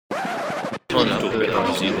Time to talk about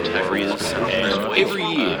New Zealand Terriers, and every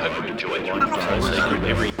year I hope you enjoy it.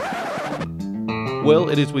 Well,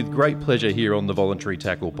 it is with great pleasure here on the Voluntary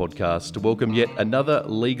Tackle podcast to welcome yet another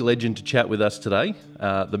league legend to chat with us today.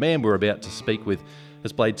 The man we're about to speak with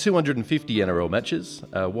has played 250 NRL matches,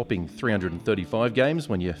 a whopping 335 games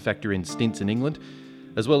when you factor in stints in England,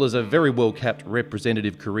 as well as a very well-capped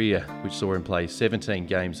representative career, which saw him play 17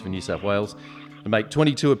 games for New South Wales and make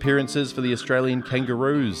 22 appearances for the Australian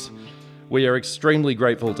Kangaroos. We are extremely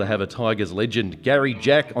grateful to have a Tigers legend, Garry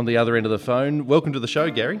Jack, on the other end of the phone. Welcome to the show,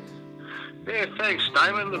 Garry. Yeah, thanks,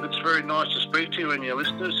 Damon. Look, it's very nice to speak to you and your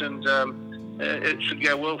listeners, and it should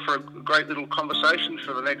go well for a great little conversation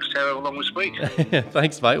for the next however long we speak.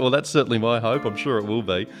 Thanks, mate. Well, that's certainly my hope. I'm sure it will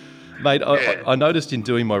be. Mate, Yeah. I noticed in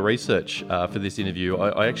doing my research for this interview,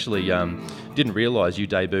 I actually didn't realise you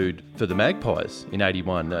debuted for the Magpies in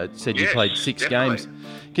 '81. It said you Yes, played six definitely. games.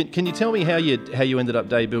 Can you tell me how you ended up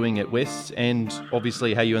debuting at Wests, and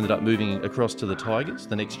obviously how you ended up moving across to the Tigers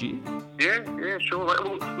the next year? Yeah, sure.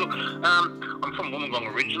 Well, look, I'm from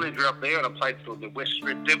Wollongong originally, grew up there, and I played for the West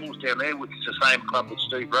Red Devils down there, which is the same club that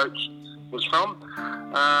Steve Roach was from.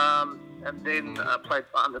 And then I played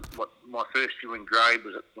under my first year in grade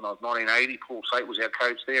was when I was 1980. Paul Sate was our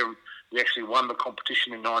coach there, and we actually won the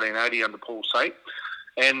competition in 1980 under Paul Sate.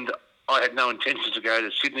 And I had no intentions to go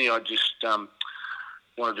to Sydney. I just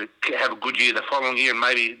wanted to have a good year the following year and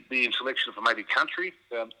maybe be in selection for maybe country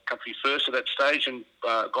first at that stage. And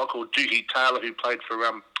a guy called Dookie Taylor, who played for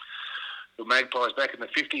the Magpies back in the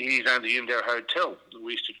 50s, he's owned the Undow Hotel that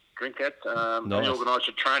we used to drink at. Nice. He organised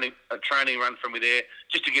a training run for me there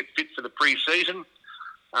just to get fit for the pre-season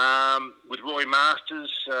with Roy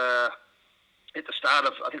Masters at the start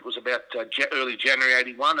of, I think it was about early January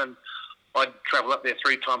 '81, and I'd travel up there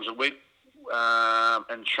 3 times a week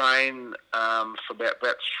and train for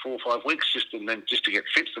about 4 or 5 weeks just to get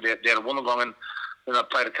fit for down in Wollongong. And then I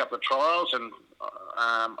played a couple of trials, and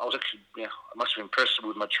I was actually, I must have been impressed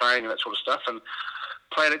with my training and that sort of stuff, and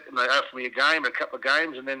played it, and they offered me a couple of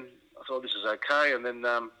games, and then I thought this is okay. And then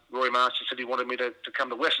Roy Masters said he wanted me to come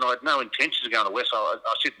to West, and I had no intention of going to West. I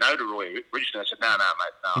said no to Roy originally. I said, no,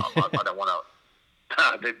 mate, no, I don't want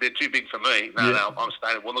to. They're too big for me. No, I'm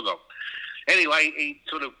staying at Wollongong. Anyway, he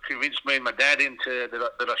sort of convinced me and my dad into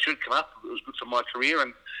that I should come up. It was good for my career,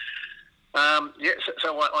 and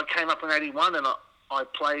so I came up in '81, and I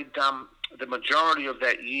played the majority of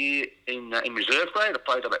that year in reserve grade. I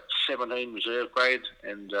played about 17 reserve grade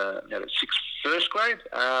and 6 first grade.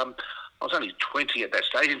 I was only 20 at that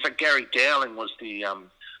stage. In fact, Gary Dowling was the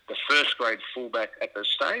first grade fullback at that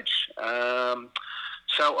stage.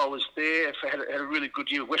 So I was there, had a really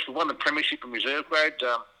good year. West won the premiership in reserve grade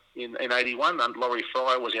in '81, and Laurie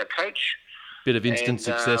Fry was our coach. Bit of instant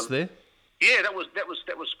success there. Yeah, that was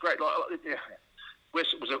great.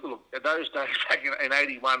 West was those days back in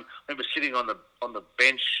 '81. I remember sitting on the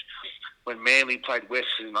bench when Manly played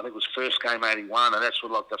West, and I think it was first game '81, and that's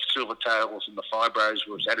when like the Silvertails and the Fibros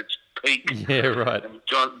was at its peak. Yeah, right. And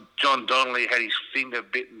John Donnelly had his finger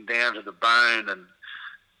bitten down to the bone, and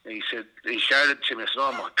he showed it to me. I said,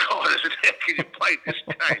 "Oh my God!" I said, "How can you play this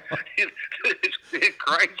game? They're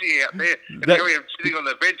crazy out there." And here I am sitting on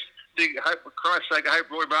the bench. For Christ's sake, I hope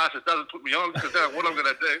Roy Masters doesn't put me on because I don't know what I'm going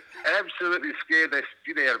to do. Absolutely scared the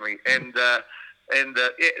shit out of me. So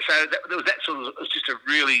there was that sort of, it was just a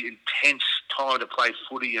really intense time to play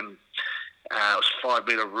footy, and it was 5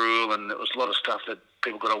 metre rule, and there was a lot of stuff that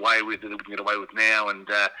people got away with that they wouldn't get away with now. And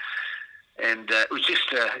it was just,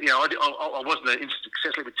 I wasn't an instant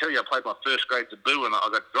success. Let me tell you, I played my first grade debut, and I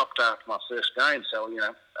got dropped after my first game. So,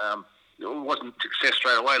 it wasn't success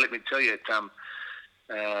straight away. Let me tell you,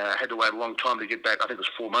 I had to wait a long time to get back. I think it was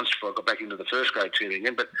 4 months before I got back into the first grade team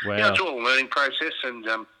again. But wow. It's all a learning process. And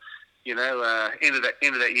end of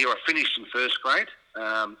that year, I finished in first grade.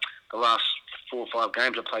 The last 4 or 5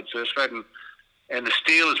 games I played first grade, and the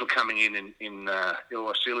Steelers were coming in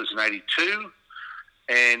Illawarra Steelers in '82,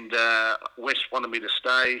 and West wanted me to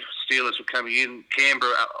stay. Steelers were coming in.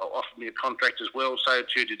 Canberra offered me a contract as well. So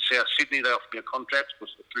too did South Sydney. They offered me a contract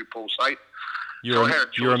through Paul Sate.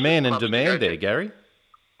 You're a man in demand there, Garry.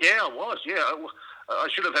 Yeah, I was. Yeah, I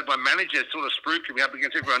should have had my manager sort of spruiking me up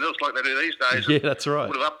against everyone else like they do these days. Yeah, that's right.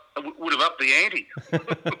 Would have upped the ante.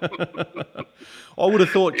 I would have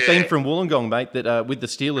thought, being from Wollongong, mate, that with the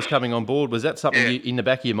Steelers coming on board, was that something in the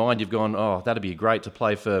back of your mind you've gone, oh, that'd be great to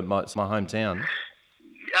play for my hometown?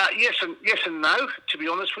 Yes and no. To be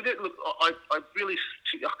honest with you, look, I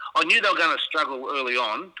knew they were going to struggle early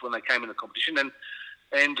on when they came in the competition, and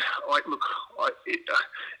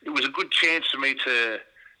it was a good chance for me to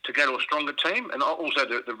go to a stronger team, and also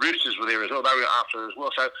the Roosters were there as well. They were after as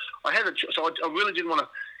well. So I really didn't want to,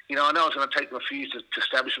 I know it's going to take them a few years to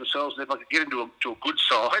establish themselves. And if I could get into a good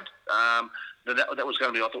side, then that was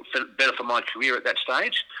going to be, I thought, better for my career at that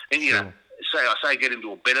stage. And, say get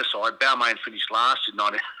into a better side. Balmain finished last in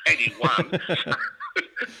 1981.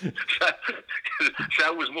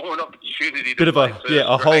 so it was more an opportunity. Bit of a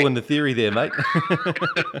hole in the theory there, mate.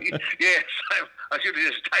 Yeah, so I should have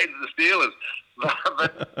just stayed at the Steelers.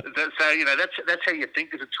 But that's how you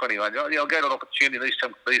think as a 21. I'll go to an opportunity.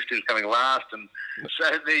 These two coming last, and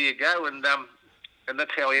so there you go. And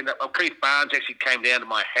that's how I ended up. Keith Barnes actually came down to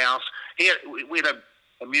my house. We had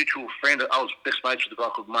a mutual friend. I was best mates with a guy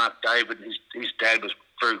called Mark David. His dad was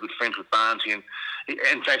very good friends with Barnesy, and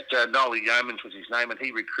in fact, Noel Yeomans was his name, and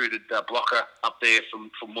he recruited Blocker up there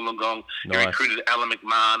from Wollongong. Nice. He recruited Alan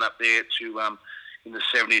McMahon up there to in the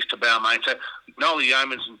 70s to Balmain. So Noel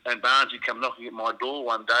Yeomans and Barnesy come knocking at my door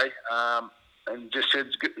one day and just said,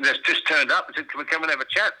 just turned up and said, "Can we come and have a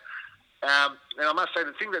chat?" And I must say,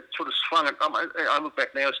 the thing that sort of swung it, I look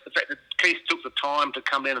back now, is the fact that Keith took the time to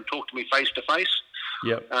come down and talk to me face to face.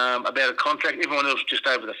 Yep. About a contract. Everyone else just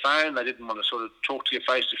over the phone. They didn't want to sort of talk to you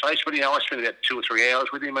face to face. But I spent about 2 or 3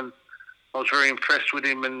 hours with him, and I was very impressed with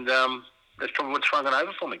him. And that's probably what swung it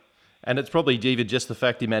over for me. And it's probably even just the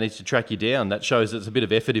fact he managed to track you down. That shows there's a bit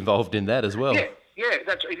of effort involved in that as well. Yeah,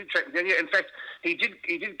 he did track me down. Yeah, in fact, he did.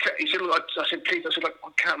 He said, "Look," I said, "Keith," I said, "Look, I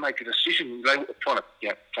can't make a decision." They were trying to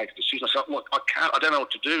take a decision. I said, "Look, I can't. I don't know what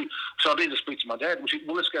to do." So I need to speak to my dad. And we said,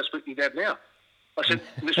 "Well, let's go speak to your dad now." I said,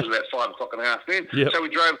 this was about 5 o'clock in the afternoon. Yep. So we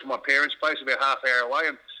drove to my parents' place about half hour away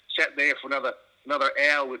and sat there for another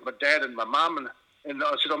hour with my dad and my mum. And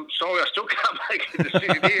I said, "I'm sorry, I still can't make a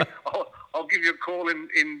decision here. I'll give you a call in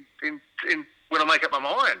when I make up my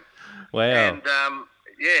mind." Wow. And so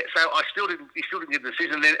he still didn't get a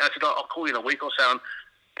decision. And then I said, "I'll call you in a week or so."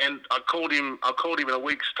 And I called him in a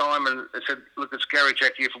week's time and I said, "Look, it's Garry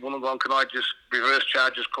Jack here from Wollongong. Can I just reverse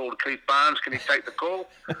charge this call to Keith Barnes? Can he take the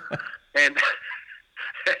call?"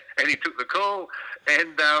 And he took the call,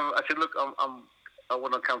 and I said, "Look, I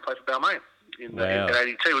want to come play for Balmain in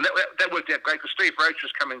 82." And that worked out great because Steve Roach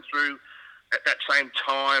was coming through at that same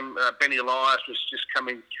time. Benny Elias was just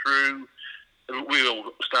coming through. We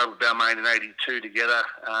all started with Balmain in 82 together.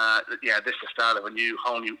 This is the start of a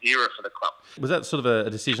whole new era for the club. Was that sort of a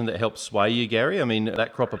decision that helped sway you, Gary? I mean,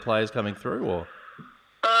 that crop of players coming through, or?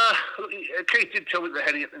 Keith did tell me they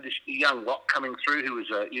had this young lot coming through who was,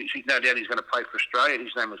 no doubt he's going to play for Australia.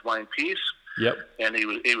 His name was Wayne Pearce. Yep. And he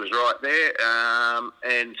was right there.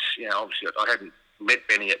 And obviously I hadn't met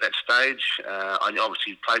Benny at that stage. I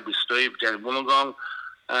obviously played with Steve down in Wollongong.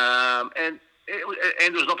 And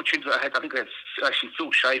there was an opportunity that I had. I think actually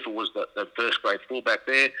Phil Schaefer was the first grade fullback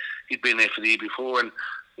there. He'd been there for the year before, and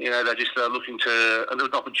they just looking to. And there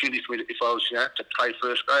was an opportunity for me if I was to play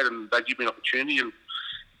first grade, and they give me an opportunity, and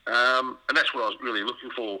that's what I was really looking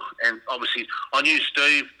for. And obviously, I knew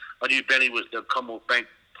Steve. I knew Benny was the Commonwealth Bank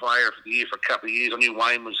player of the year for a couple of years. I knew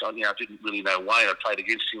Wayne was. I didn't really know Wayne. I played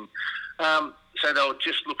against him. So they were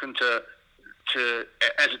just looking to,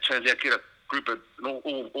 as it turns out, get a group of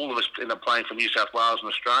all of us end up playing for New South Wales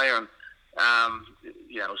and Australia. And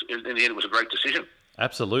in the end, it was a great decision.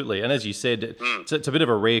 Absolutely. And as you said, it's a bit of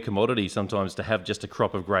a rare commodity sometimes to have just a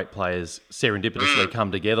crop of great players serendipitously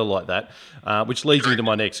come together like that, which leads me to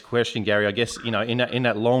my next question, Gary. I guess, in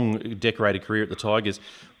that long, decorated career at the Tigers,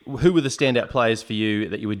 who were the standout players for you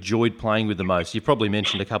that you enjoyed playing with the most? You've probably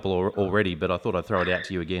mentioned a couple already, but I thought I'd throw it out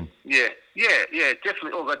to you again. Yeah,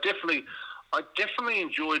 definitely. Oh, I definitely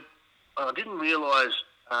enjoyed. I didn't realise,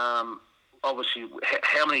 obviously,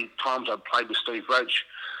 how many times I'd played with Steve Roach.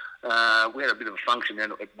 We had a bit of a function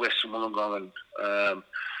then at Western Wollongong, and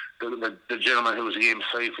the gentleman who was the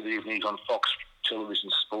MC for the evening, he's on Fox Television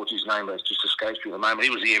Sports, his name has just escaped me at the moment. He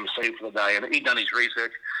was the MC for the day, and he'd done his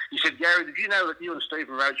research. He said, "Gary, did you know that you and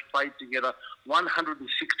Stephen Roach played together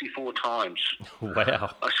 164 times?"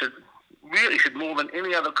 Wow. I said, "Really?" He said, "More than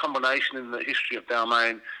any other combination in the history of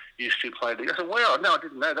Balmain used to play together." I said, "Wow, no, I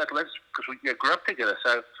didn't know that. That's because we grew up together."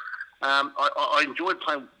 So I enjoyed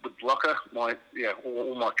playing with Blocker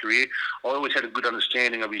all my career. I always had a good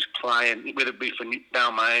understanding of his play, and whether it be for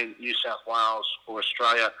Balmain, New South Wales, or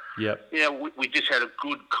Australia. Yep. We just had a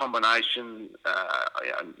good combination.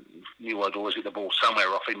 I knew I'd always get the ball somewhere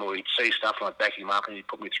off him, or he'd see stuff and I'd back him up and he'd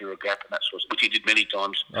put me through a gap, and that sort of, which he did many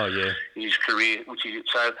times. Oh yeah. In his career, which he did.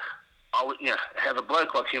 So I would have a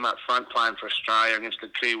bloke like him up front playing for Australia against the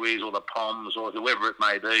Kiwis or the Poms or whoever it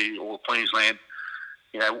may be, or Queensland.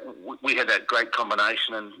 We had that great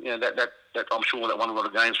combination, and that I'm sure that won a lot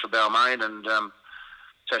of games for Balmain. And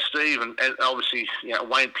so Steve and obviously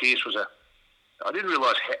Wayne Pearce was I didn't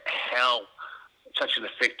realise how such an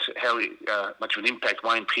effect, how much of an impact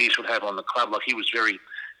Wayne Pearce would have on the club. Like he was very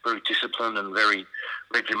very disciplined and very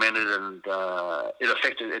regimented, and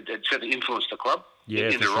it certainly influenced the club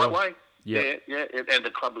in the right way. Yeah, and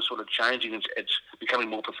the club was sort of changing. It's becoming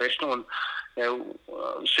more professional, and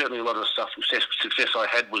certainly a lot of the success I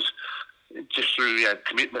had was just through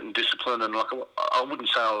commitment and discipline. And I wouldn't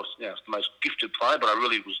say I was the most gifted player, but I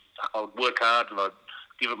really was. I would work hard and I'd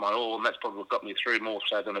give it my all, and that's probably what got me through more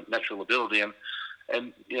so than a natural ability.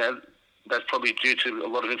 And that's probably due to a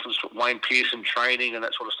lot of influence from Wayne Pearson training and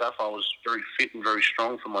that sort of stuff. I was very fit and very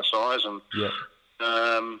strong for my size, and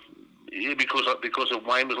because of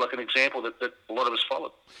Wayne was like an example that a lot of us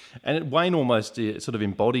followed. And Wayne almost sort of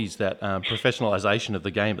embodies that professionalisation of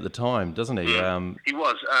the game at the time, doesn't he? He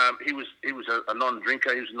was. He was a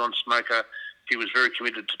non-drinker. He was a non-smoker. He was very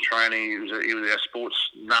committed to training. He was a sports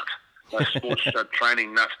nut, a sports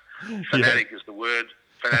training nut. Fanatic is the word.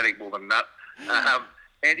 Fanatic more than nut.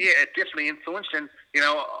 And it definitely influenced. And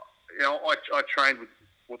I trained with.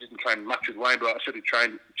 Well, didn't train much with Wayne, but I certainly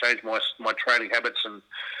changed my training habits and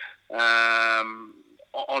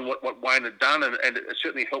on what Wayne had done, and it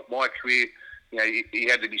certainly helped my career. He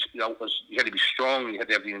had to be strong. He had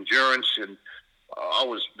to have the endurance, and I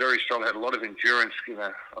was very strong. I had a lot of endurance.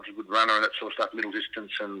 I was a good runner and that sort of stuff, middle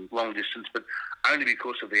distance and long distance, but only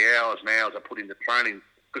because of the hours and hours I put into training.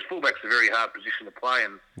 Because fullback's a very hard position to play,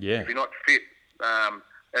 and if you're not fit.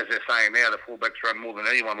 As they're saying now, the fullbacks run more than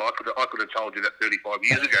anyone. I could have told you that 35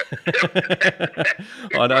 years ago.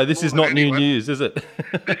 I know, this is not new news, is it?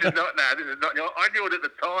 This is not. I knew it at the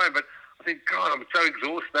time, but I think, God, I'm so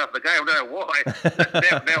exhausted after the game. I don't know why.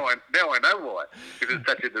 now I know why. Because it's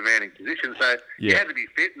such a demanding position. So you had to be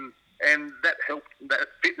fit, and that helped. That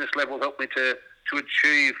fitness level helped me to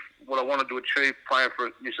achieve what I wanted to achieve, playing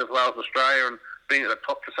for New South Wales, Australia, and being at the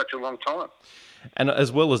top for such a long time. And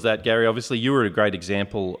as well as that, Gary, obviously you were a great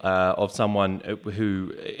example of someone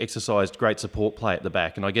who exercised great support play at the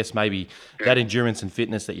back. And I guess maybe that endurance and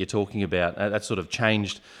fitness that you're talking about, that sort of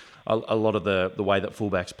changed a lot of the way that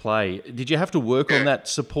fullbacks play. Did you have to work on that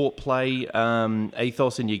support play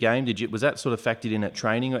ethos in your game? Was that sort of factored in at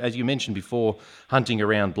training? As you mentioned before, hunting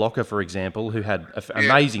around Blocker, for example, who had an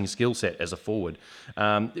amazing skill set as a forward.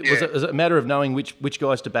 Was it a matter of knowing which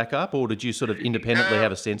guys to back up, or did you sort of independently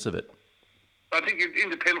have a sense of it? I think you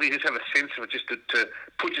independently just have a sense of it, just to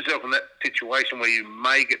put yourself in that situation where you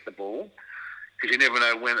may get the ball, because you never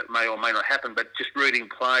know when it may or may not happen. But just reading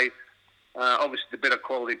play, obviously the better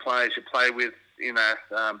quality players you play with, they're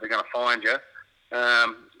going to find you.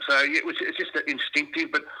 It's just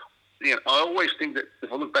instinctive. But I always think that if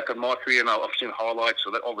I look back on my career, and I've seen highlights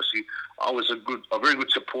of that, obviously I was a very good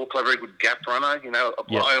support player, a very good gap runner.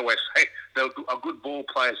 I always say a good ball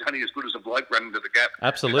player is only as good as a bloke running to the gap.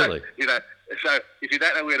 Absolutely. So if you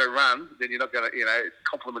don't know where to run, then you're not going to, it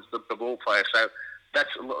complements the ball player. So that's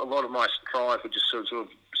a lot of my strive for just sort of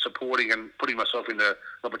supporting and putting myself in an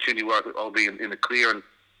opportunity where I'll be in the clear and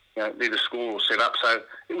either score or set up. So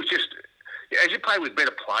it was just, as you play with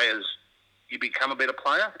better players, you become a better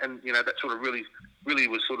player. And, that sort of really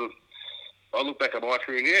was sort of, I look back at my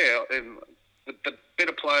career, and the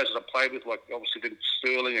better players that I played with, like obviously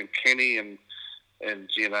Sterling and Kenny and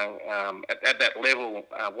at that level,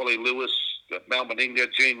 Wally Lewis, Mal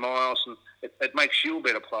Meninga, Gene Miles, and it makes you a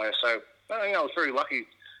better player. So I was very lucky,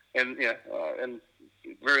 and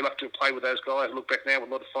very lucky to play with those guys. I look back now with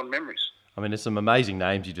a lot of fond memories. I mean, there's some amazing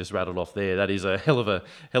names you just rattled off there. That is a hell of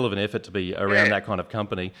an effort to be around that kind of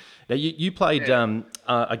company. Now, you played,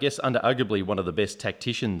 I guess, under arguably one of the best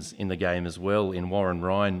tacticians in the game as well, in Warren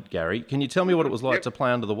Ryan, Gary. Can you tell me what it was like to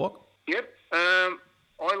play under the Wok? Yep.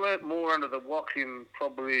 I learnt more under the Wok in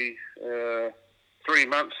probably 3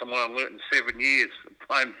 months than what I learnt in 7 years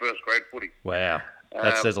playing first grade footy. Wow.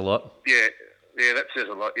 That says a lot. Yeah, that says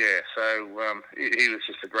a lot, yeah. So he was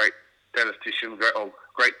just a great statistician,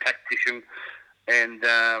 great tactician, and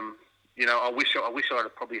I wish I'd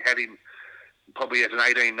have probably had him probably as an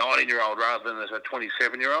 18, 19-year-old rather than as a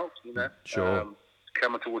 27-year-old. Sure.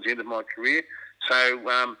 Coming towards the end of my career. So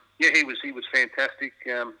he was fantastic.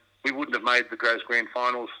 We wouldn't have made the Groves Grand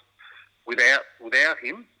Finals without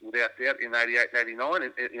him, without doubt, in 88 and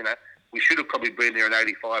 89. We should have probably been there in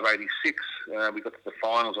 85, 86. We got to the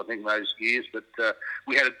finals, I think, in those years. But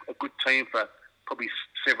we had a good team for probably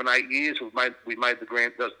 7, 8 years. We made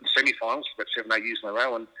the semi-finals about 7, 8 years in a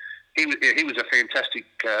row. And he was a fantastic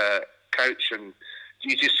coach. And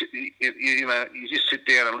you just sit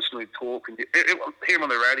down and listen to him talk, and hear him on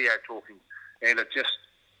the radio talking, and it just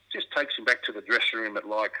takes him back to the dressing room at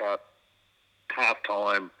Leichhardt,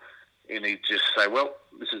 half-time, and he'd just say, well,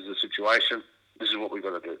 this is the situation, this is what we've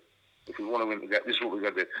got to do. If we want to win the game, this is what we've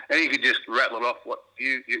got to do. And he could just rattle it off.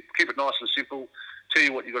 You keep it nice and simple, tell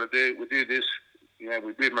you what you've got to do, we'll do this,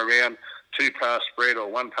 we'd move them around, 2-pass spread or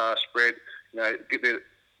 1-pass spread,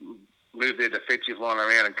 move their defensive line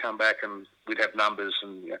around and come back, and we'd have numbers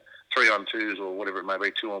and 3-on-2s or whatever it may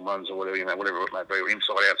be, 2-on-1s or whatever, whatever it may be, or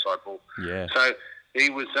inside, outside ball. Yeah. So he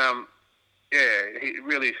was, he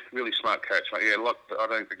really, really smart coach. Like, I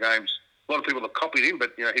don't think the games, a lot of people have copied him,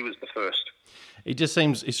 but he was the first. He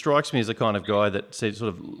strikes me as the kind of guy that sort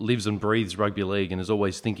of lives and breathes rugby league and is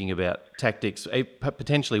always thinking about tactics,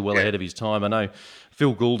 potentially well ahead of his time. I know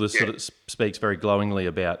Phil Goulders sort of speaks very glowingly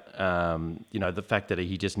about, the fact that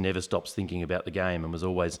he just never stops thinking about the game and was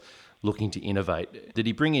always looking to innovate. Did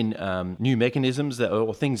he bring in new mechanisms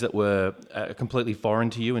or things that were completely foreign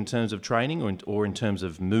to you in terms of training or in terms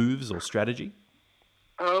of moves or strategy?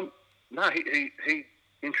 No, he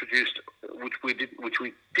introduced, which we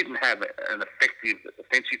didn't have an effective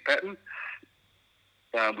defensive pattern.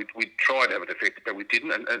 We tried to have it effective, but we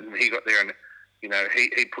didn't. And he got there and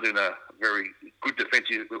he put in a very good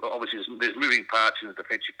defensive. Obviously, there's moving parts in the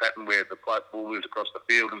defensive pattern where the ball moves across the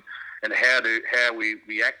field and how we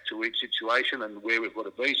react to each situation and where we've got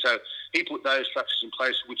to be. So he put those structures in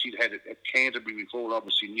place, which he'd had at Canterbury before, and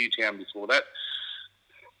obviously Newtown before that.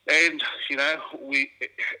 And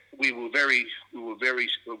we were very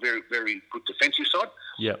good defensive side.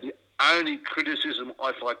 Yeah. The only criticism,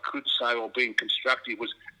 if I could say, or being constructive,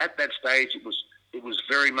 was at that stage it was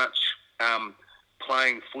very much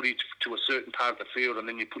playing footy to a certain part of the field, and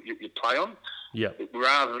then you put your play on. Yeah.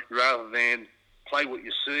 Rather than play what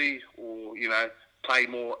you see, or play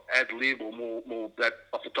more ad lib or more that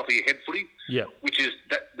off the top of your head footy. Yeah. Which is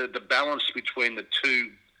that the balance between the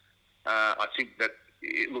two. I think that,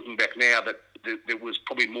 looking back now, that there was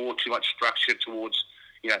probably too much structure towards,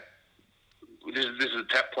 this is a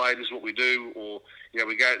tap play, this is what we do, or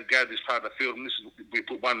we go to this part of the field and we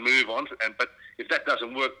put one move on, but if that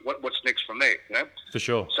doesn't work, what's next from there? For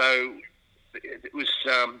sure. So it was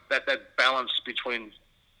that balance between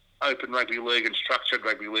open rugby league and structured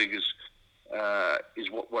rugby league is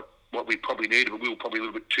what we probably needed, but we were probably a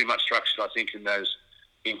little bit too much structured, I think,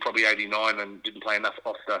 in probably 89, and didn't play enough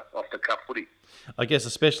off the cuff footy. I guess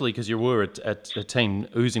especially because you were at a team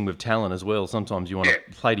oozing with talent as well. Sometimes you want to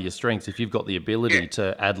play to your strengths. If you've got the ability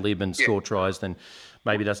to ad lib and score tries, then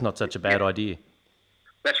maybe that's not such a bad idea.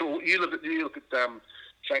 That's all. You look at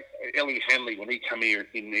Ellie Hanley when he came here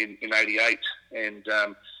in 88, and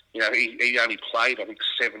he only played, I think,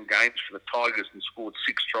 7 games for the Tigers and scored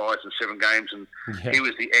 6 tries in 7 games, and he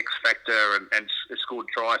was the X factor and scored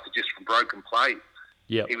tries just from broken play.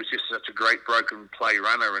 Yeah, he was just such a great broken play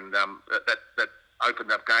runner, and that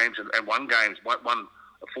opened up games and won 4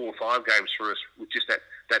 or 5 games for us with just that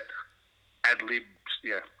ad lib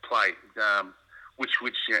play, which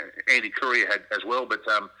Andy Courier had as well. But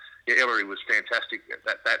Ellery was fantastic at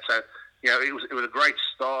that. So it was a great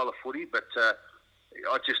style of footy, but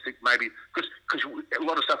I just think maybe because a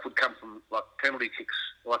lot of stuff would come from like penalty kicks.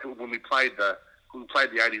 Like when we played the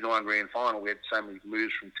 89 grand final, we had so many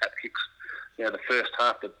moves from tap kicks. The first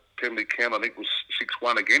half, the penalty count, I think, was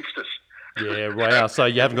 6-1 against us. Yeah, wow. So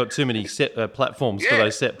you haven't got too many set platforms for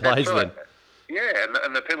those set plays then. Yeah,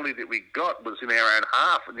 and the penalty that we got was in our own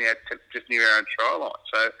half, and just near our own try line.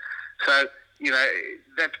 So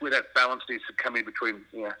that's where that balance needs to come in between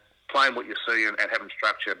playing what you see and having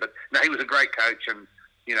structure. But no, he was a great coach, and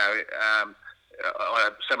I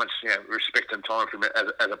have so much respect and time for him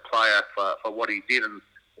as a player for what he did and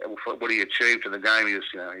for what he achieved in the game. He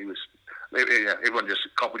was. Everyone just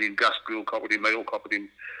copied him. Gus Gill copied him. They all copied him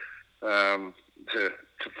because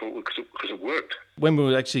it worked. When we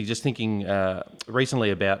were actually just thinking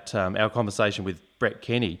recently about our conversation with Brett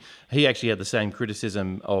Kenny, he actually had the same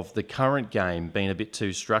criticism of the current game being a bit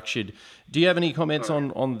too structured. Do you have any comments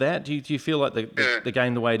on that? Do you feel like the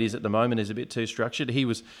game, the way it is at the moment, is a bit too structured? He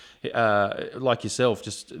was, like yourself,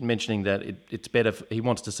 just mentioning that it's better. He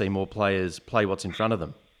wants to see more players play what's in front of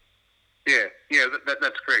them. Yeah,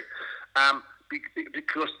 that's correct.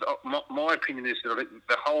 Because my opinion is that I think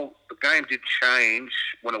the game did change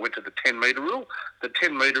when it went to the 10-metre rule. The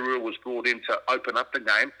 10-metre rule was brought in to open up the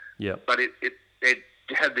game, but it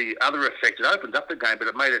had the other effect. It opened up the game, but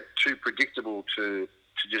it made it too predictable to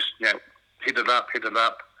just hit it up.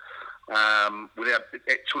 Without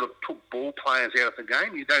it sort of took ball players out of the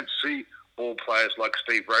game. You don't see ball players like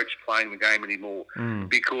Steve Roach playing the game anymore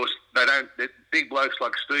because they don't. Big blokes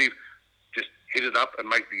like Steve just hit it up and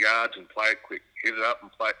make the yards and play it quick. Hit it up and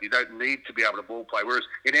play it. You don't need to be able to ball play. Whereas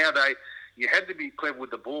in our day, you had to be clever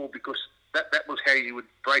with the ball because that was how you would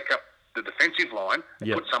break up the defensive line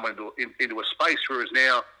and put someone into a space. Whereas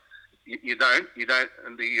now, you don't,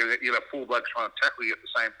 and you have 4 blokes trying to tackle you at the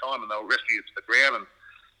same time, and they'll rescue you to the ground, and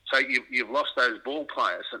so you've lost those ball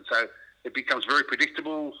players. And so it becomes very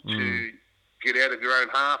predictable to get out of your own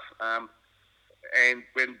half, and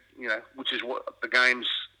when which is what the games.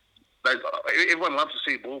 Everyone loves to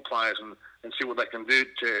see ball players and see what they can do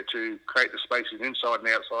to create the spaces inside and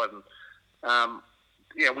outside. And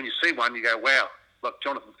when you see one, you go, wow. Like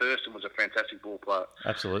Jonathan Thurston was a fantastic ball player.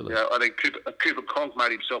 Absolutely. I think Cooper Conk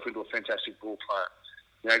made himself into a fantastic ball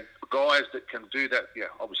player. Guys that can do that.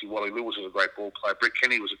 Obviously Wally Lewis was a great ball player. Brett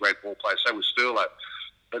Kenny was a great ball player. So was Sterlo.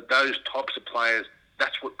 But those types of players,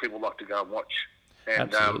 that's what people like to go and watch.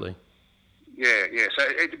 And, Absolutely. So,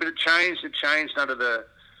 but it changed. It changed under the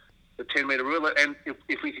 10-metre rule. And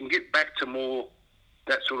if we can get back to more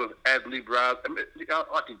that sort of ad lib rather,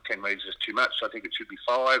 I think 10 metres is too much. I think it should be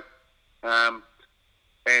 5.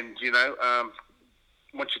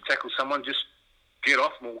 Once you tackle someone, just get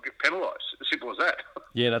off them or get penalised. As simple as that.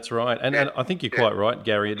 Yeah, that's right. And I think you're quite right,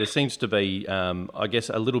 Gary. There seems to be, I guess,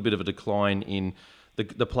 a little bit of a decline in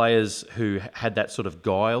the players who had that sort of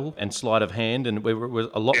guile and sleight of hand, and there were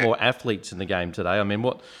a lot more athletes in the game today. I mean,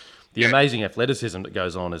 the amazing athleticism that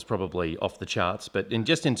goes on is probably off the charts, but in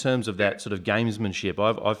terms of that sort of gamesmanship,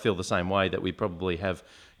 I feel the same way, that we probably have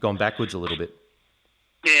gone backwards a little bit.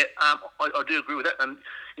 Yeah, I do agree with that. And,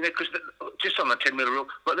 because just on the 10-metre rule,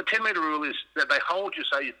 but the 10-metre rule is that they hold you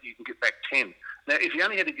so you can get back 10. Now, if you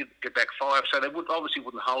only had to get back 5, so they obviously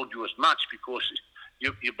wouldn't hold you as much because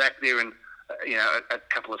you're back there in, a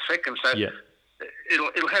couple of seconds. So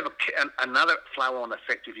it'll have another flow-on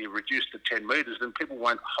effect if you reduce the 10 metres. Then people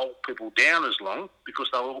won't hold people down as long because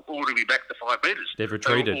they'll already be back to 5 metres. They've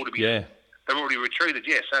retreated, They've already retreated,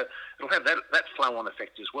 so it'll have that flow-on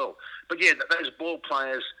effect as well. But those ball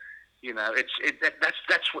players,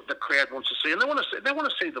 that's what the crowd wants to see, and they want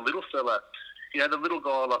to see the little fella, the little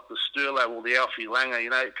guy like the Sterlo or the Alfie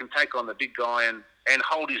Langer, can take on the big guy and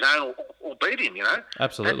hold his own or beat him,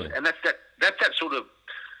 Absolutely. And that's that sort of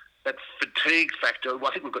that fatigue factor. I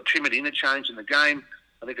think we've got too many interchange in the game.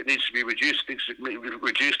 I think it needs to be reduced. I think it needs to be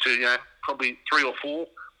reduced to probably 3 or 4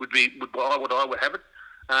 would what I would have it.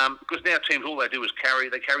 Because now teams, all they do is carry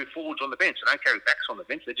forwards on the bench. They don't carry backs on the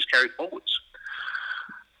bench. They just carry forwards.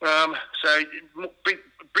 So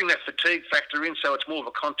bring that fatigue factor in, so it's more of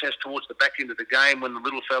a contest towards the back end of the game when the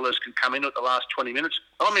little fellas can come in at the last 20 minutes.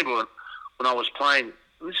 I remember when I was playing,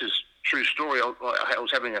 and this is a true story, I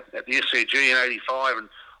was having at the SCG in '85, and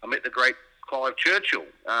I met the great Clive Churchill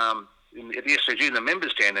at the SCG in the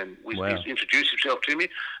members stand, and he introduced himself to me.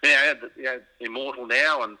 Immortal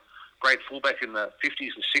now and great fullback in the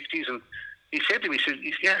 50s and 60s, and he said to me,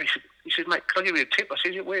 he said, mate, can I give you a tip? I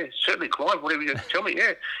said, yeah, certainly, Clive, whatever you tell me,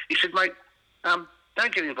 yeah. He said, mate,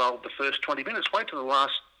 don't get involved the first 20 minutes. Wait till the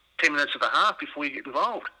last 10 minutes of the half before you get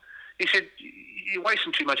involved. He said, you're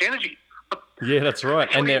wasting too much energy. Yeah, that's right.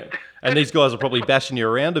 And these guys are probably bashing you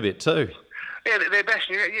around a bit too. Yeah, they're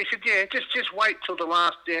bashing you around. He said, just wait till the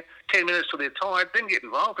last 10 minutes till they're tired, then get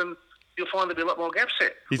involved, and you'll find there'll be a lot more gap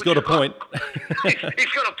set. He's got a point.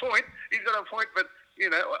 He's got a point. But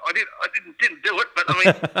I didn't do it. But I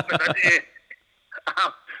mean,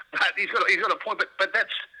 but he's got a point. But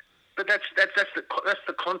that's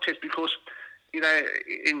the contest, because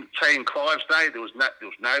in Clive's day there was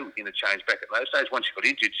no interchange back in those days. Once you got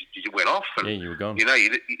injured, you went off, and you were gone.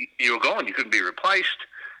 You were gone. You couldn't be replaced.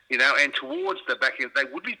 And towards the back end, they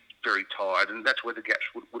would be very tired, and that's where the gaps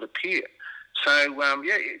would appear. So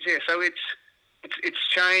so it's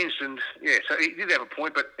changed, and so he did have a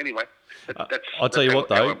point, but anyway, I'll tell you what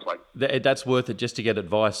though, that's worth it just to get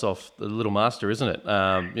advice off the little master, isn't it?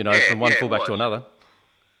 From one fullback to another.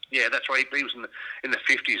 Yeah, that's right. He was in the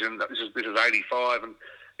 50s, and this is 85, and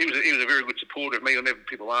he was a very good supporter of me. Whenever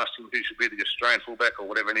people asked him who should be the Australian fullback or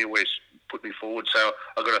whatever, and he always put me forward. So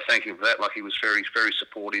I've got to thank him for that. Like, he was very, very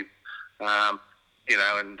supportive,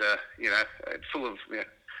 full of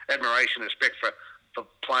admiration and respect for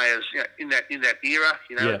players in that era.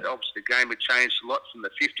 Obviously the game had changed a lot from the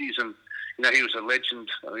 50s, and he was a legend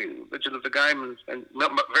of the game, and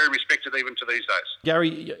not very respected even to these days.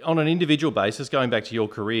 Gary, on an individual basis, going back to your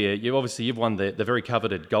career, you've won the very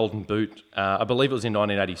coveted Golden Boot. I believe it was in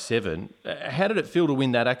 1987. How did it feel to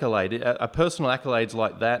win that accolade? Are personal accolades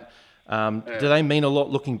like that, do they mean a lot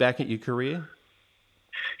looking back at your career?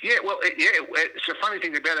 Yeah, well, it's a funny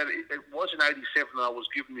thing about it. It was in 87 I was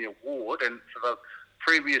given the award, and for the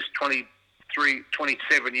previous 27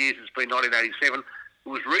 years, it's been 1987. It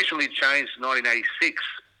was recently changed to 1986.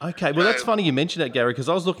 Okay, well, that's funny you mentioned that, Gary, because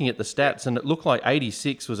I was looking at the stats, and it looked like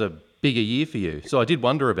 86 was a bigger year for you. So I did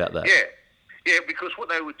wonder about that. Yeah, because what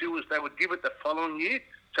they would do is they would give it the following year,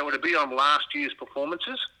 so it would be on last year's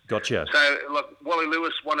performances. Gotcha. So, like, Wally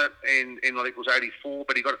Lewis won it in I think it was 84,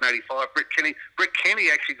 but he got it in 85. Brett Kenny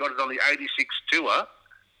actually got it on the 86 tour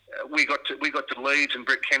we got to Leeds, and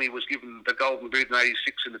Brett Kenny was given the Golden Boot in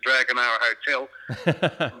 '86 in the Dragonara Hotel,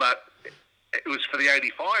 but it was for the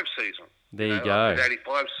 '85 season. There you go. The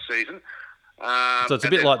 '85 season. So it's a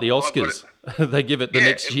bit like the Oscars. They give it the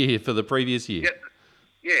next year for the previous year.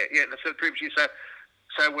 Yeah, that's the previous year.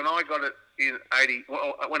 So when I got it in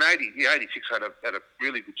 '86 I had a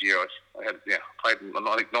really good year. I had played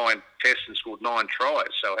I think 9 tests and scored 9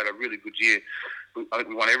 tries. So I had a really good year. I think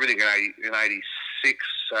we won everything in '86.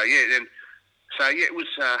 It was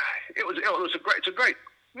a great.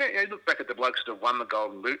 Yeah, you look back at the blokes that have won the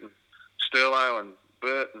Golden Boot, and Sterlo and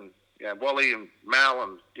Bert and Wally and Mal,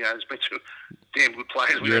 and there's been some damn good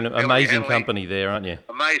players. You're in amazing company there, aren't you?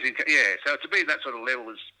 Amazing, yeah. So to be at that sort of level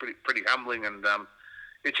is pretty humbling, and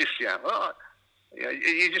it's just you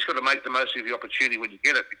just got to make the most of the opportunity when you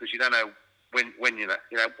get it, because you don't know when when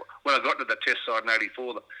I got to the test side in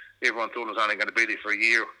 '84, everyone thought I was only going to be there for a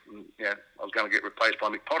year. And, I was going to get replaced by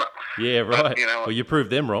Mick Potter. Yeah, right. But, well, you proved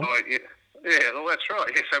them wrong. Well, that's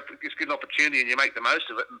right. Yeah, so it's get an opportunity and you make the most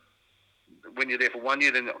of it. And when you're there for 1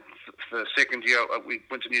 year, then for the second year, we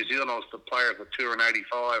went to New Zealand. I was the player of the tour in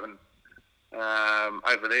 '85, and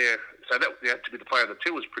over there, so that to be the player of the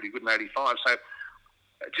tour was pretty good in '85. So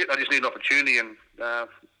I just need an opportunity, and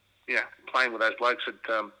playing with those blokes,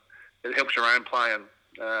 it helps your own play, and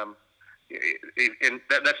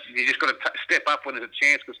that's you just got to step up when there's a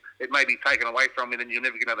chance, because it may be taken away from you, and then you'll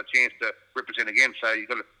never get another chance to represent again. So you've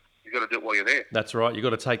got to do it while you're there. That's right. You've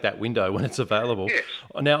got to take that window when it's available. Yes.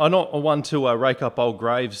 Now, I'm not one to rake up old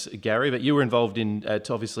graves, Gary, but you were involved in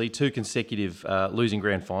obviously 2 consecutive losing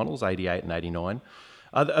grand finals, '88 and '89.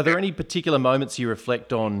 Are there any particular moments you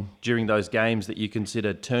reflect on during those games that you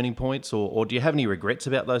consider turning points, or do you have any regrets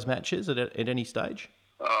about those matches at any stage?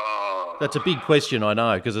 That's a big question, I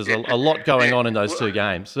know, because there's a lot going on in those 2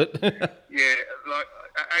 games. Like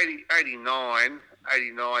 89,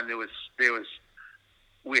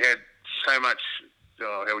 we had so much,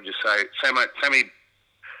 how would you say, so much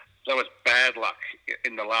bad luck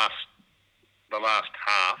in the last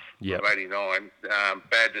half of '89.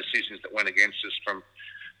 Bad decisions that went against us, from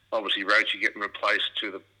obviously Roachy getting replaced,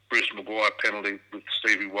 to the Bruce Maguire penalty with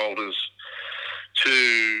Stevie Walters,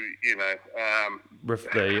 to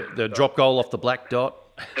the drop goal off the black dot.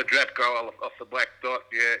 The drop goal off the black dot.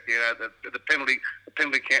 The penalty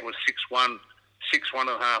count was 6-1. 6-1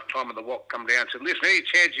 at half time, and the Watt come down and said, "Listen, any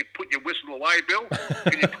chance you put your whistle away, Bill?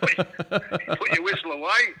 Can you put your whistle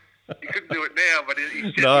away?" He couldn't do it now, but he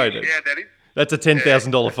said shouted at him. That's a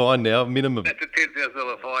 $10,000 fine now, minimum. That's a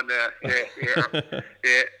 $10,000 fine now.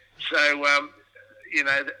 Yeah. So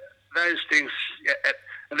those things,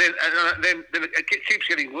 and then it keeps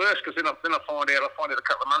getting worse, because then I find out a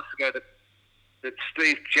couple of months ago that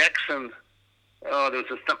Steve Jackson, there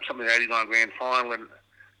was something in the '89 grand final, and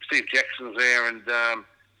Steve Jackson's there, and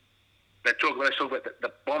they talk about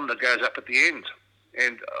the bomb that goes up at the end.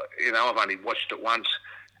 And I've only watched it once.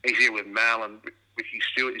 He's here with Mal and Ricky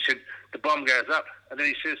Stewart. He said the bomb goes up, and then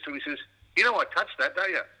he says, "I touched that, don't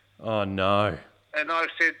you?" Oh no! And I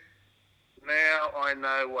said, "Now I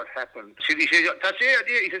know what happened." He said, "Touch it?"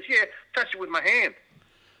 Yeah. He says, "Yeah, touch it with my hand."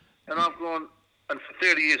 And I've gone, and for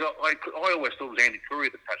 30 years, I always thought it was Andy Curry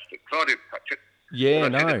that touched it, because I didn't touch it. Yeah,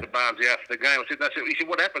 and I said it to Barnes after the game. I said, he said,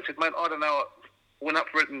 "What happened?" I said, "Mate, I don't know. I went up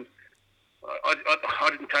for it, and I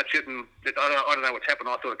didn't touch it, and I don't know what's happened.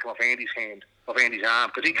 I thought it come off Andy's Andy's arm,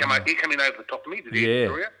 because he came in over the top of me, did he?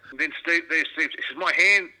 Yeah. And then Steve says, "My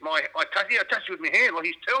hand, I touched it with my hand." Like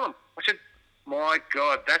he's telling him. I said, "My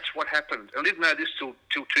God, that's what happened." I didn't know this till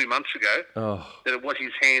 2 months ago, that it was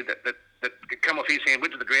his hand that come off his hand,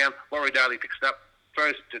 went to the ground. Laurie Daly picks it up,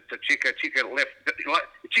 throws to Chica. Chica left.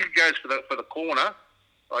 If Chica goes for the corner,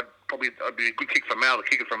 I'd be a good kick for Mal to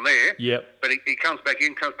kick it from there. Yep. But he comes back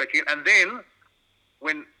in, and then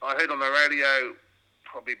when I heard on the radio,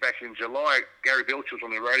 probably back in July, Gary Belcher was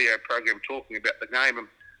on the radio program talking about the game,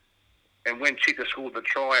 and when Chica scored the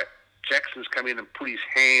try, Jackson's come in and put his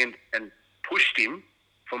hand and pushed him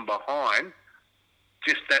from behind,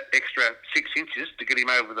 just that extra 6 inches to get him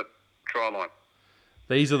over the try line.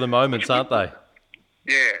 These are the moments, aren't they?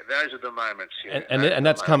 Yeah, those are the moments. Yeah. And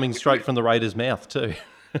that's coming straight from the Raiders' mouth too.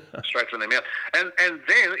 Straight from their mouth. And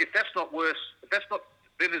then, if that's not worse, then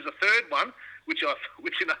there's a third one, which I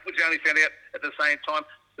only found out at the same time,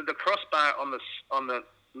 that the crossbar on the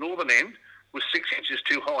northern end was 6 inches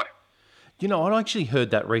too high. I actually heard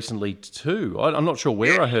that recently too. I'm not sure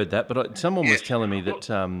where I heard that, but someone was telling me that.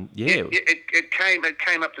 It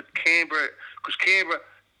came up to Canberra, because Canberra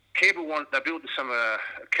they built some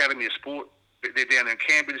Academy of Sport. They're down in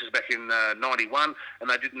Canberra. This is back in '91, and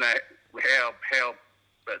they didn't know how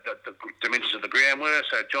the dimensions of the ground were.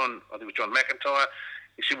 So I think it was John McIntyre,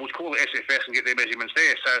 he said, we'll call the SFS and get their measurements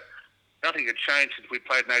there. So nothing had changed since we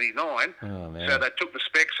played in '89. Oh, man. So they took the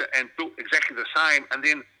specs and built exactly the same. And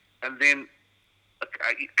then a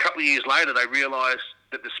couple of years later, they realised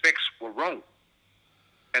that the specs were wrong,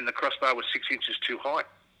 and the crossbar was 6 inches too high.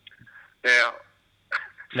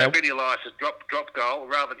 Now, Benny Elias's drop goal,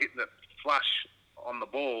 rather than hitting it flush on the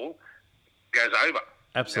ball, goes over.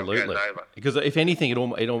 Absolutely. Goes over. Because if anything, it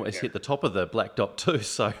almost hit the top of the black dot too.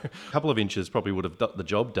 So a couple of inches probably would have got the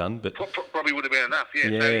job done. But probably would have been enough.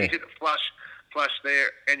 Yeah. So he hit it flush there,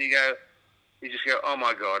 and you just go, oh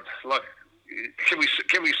my God! Like, can we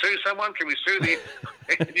sue someone? Can we sue the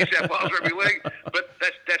New South Wales Rugby League? But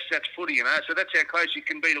that's footy, you know. So that's how close you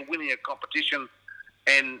can be to winning a competition,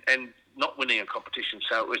 and not winning a competition.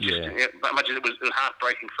 So it was just much as it was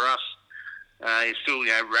heartbreaking for us. He's still,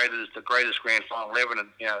 rated as the greatest grand final ever, and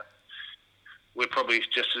we're probably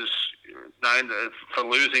just as known for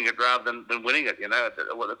losing it rather than winning it.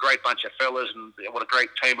 What a great bunch of fellas, and what a great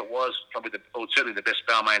team it was. Probably certainly the best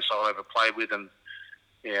Balmain side I ever played with, and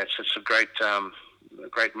it's a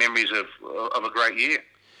great memories of a great year.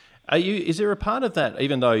 Is there a part of that,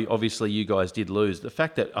 even though obviously you guys did lose, the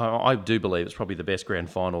fact that I do believe it's probably the best grand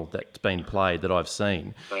final that's been played that I've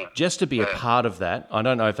seen, just to be a part of that, I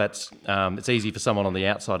don't know if that's, it's easy for someone on the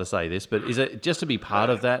outside to say this, but is it just to be part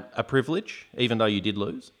of that a privilege, even though you did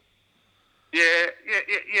lose? Yeah,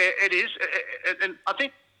 it is. And I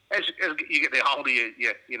think as you get there older,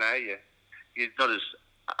 you're not as,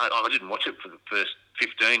 I didn't watch it for the first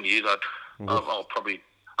 15 years.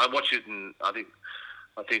 I watched it in, I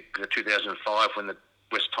think 2005 when the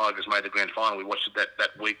West Tigers made the grand final. We watched it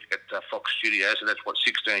that week at Fox Studios, so that's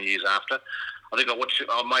 16 years after. I think I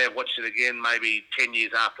may have watched it again maybe 10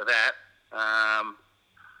 years after that.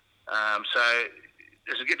 So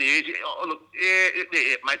does it get the easy? Oh, look,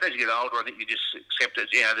 mate. As you get older, I think you just accept it.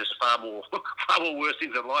 There's far more worse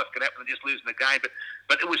things in life can happen than just losing the game.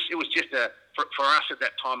 But it was just for us at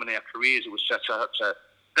that time in our careers, it was such a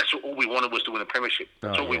that's all we wanted was to win a premiership.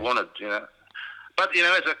 That's all we wanted. But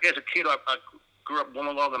as a kid, I grew up in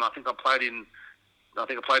Wollongong, and I think I played in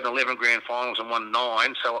 11 grand finals and won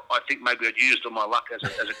 9. So I think maybe I'd used all my luck as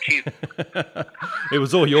a kid. It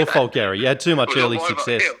was all your fault, Gary. You had too much early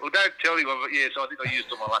success. Well, don't tell me. So I think I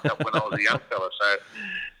used all my luck up when I was a young fella. So,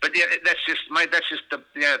 but that's just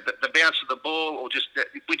the bounce of the ball, or just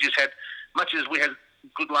we just had much as we had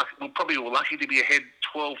good luck. We probably were lucky to be ahead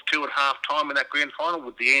 12-2 at half time in that grand final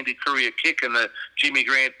with the Andy Courier kick and the Jimmy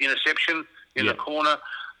Grant interception in the corner.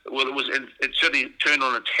 Well, it certainly turned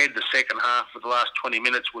on its head the second half. For the last 20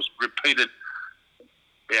 minutes was repeated.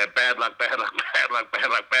 Bad luck,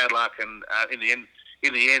 and in the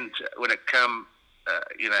end, when it come,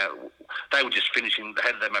 they were just finishing. They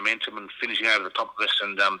had that momentum and finishing over the top of us,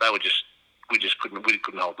 and we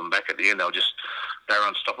couldn't hold them back at the end. They were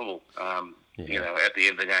unstoppable. At the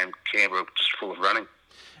end of the game, Canberra just full of running.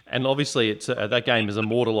 And obviously, it's that game is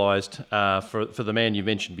immortalised for the man you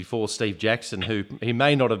mentioned before, Steve Jackson, who he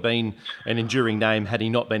may not have been an enduring name had he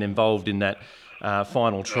not been involved in that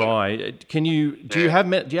final try. Do you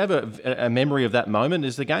have a memory of that moment?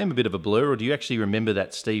 Is the game a bit of a blur, or do you actually remember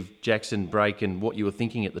that Steve Jackson break and what you were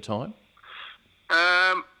thinking at the time?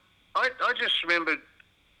 I just remembered.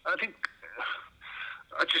 I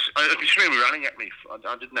just remember running at me.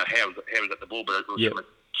 I didn't know how he got the ball, but it was a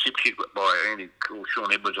chip kick by Andy or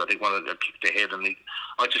Sean Edwards. I think one of them kicked ahead, and he's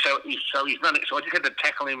running. So I just had to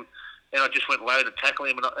tackle him, and I just went low to tackle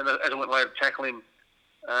him. And as I went low to tackle him,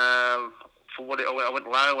 I went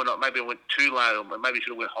low, and maybe I went too low. Maybe I should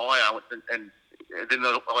have went higher. And then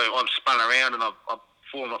I've spun around, and I've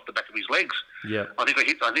fallen off the back of his legs. Yeah, I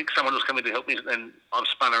think someone was coming to help me, and I've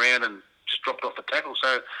spun around and just dropped off the tackle.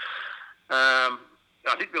 So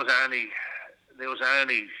I think there was only it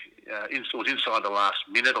was inside the last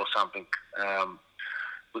minute or something.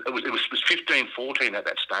 It was 15-14 at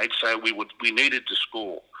that stage, so we needed to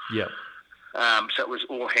score. Yeah. So it was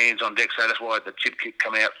all hands on deck. So that's why the chip kick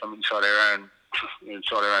come out from inside our own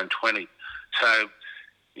 20. So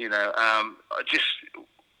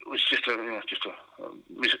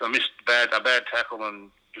a bad tackle,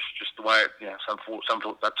 and just the way it,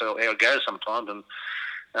 that's how it goes sometimes, and.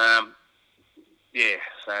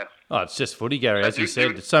 It's just footy, Gary, as you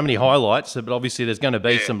said. There's so many highlights, but obviously there's going to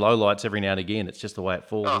be some lowlights every now and again. It's just the way it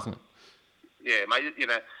falls, isn't it? Yeah, mate.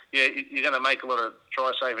 You're going to make a lot of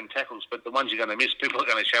try-saving tackles, but the ones you're going to miss, people are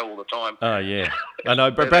going to show all the time. Oh, yeah. I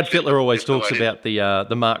know. Brad Fittler always talks about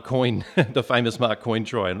the Mark Coyne, the famous Mark Coyne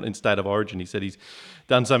try in State of Origin. He said he's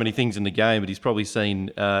done so many things in the game, but he's probably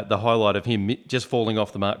seen the highlight of him just falling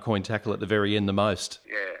off the Mark Coyne tackle at the very end the most.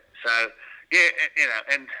 Yeah. So,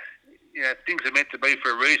 and things are meant to be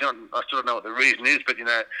for a reason. I still don't know what the reason is, but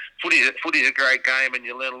footy's a great game, and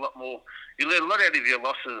you learn a lot more. You learn a lot out of your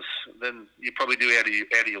losses than you probably do out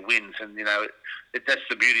of your wins, and that's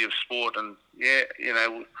the beauty of sport. And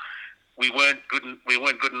we weren't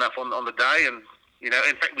good enough on the day, and in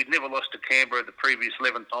fact, we'd never lost to Canberra the previous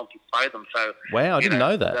 11 times we played them. So wow, I didn't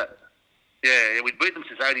know that. We'd beat them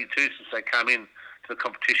since '82, since they come in to the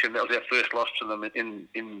competition. That was our first loss to them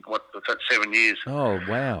in what was that 7 years. Oh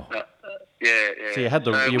wow. Yeah. So you had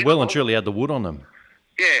you well and truly had the wood on them.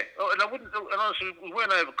 Yeah, and honestly, we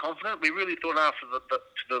weren't overconfident. We really thought after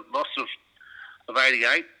the loss of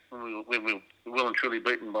 '88, when we were well and truly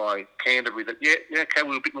beaten by Canterbury, that okay, we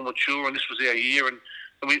were a bit more mature, and this was our year, and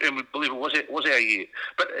we believe it was our year.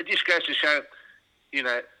 But it just goes to show,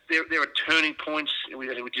 there are turning points, as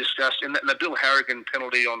we discussed, and the Bill Harrigan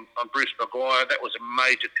penalty on Bruce Maguire, that was a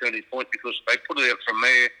major turning point because they put it out from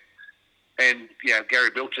there, and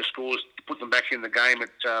Gary Belcher scores to put them back in the game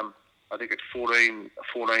at I think at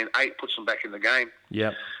 14-8, puts them back in the game.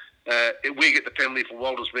 Yeah. We get the penalty for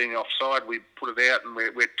Walters being offside. We put it out, and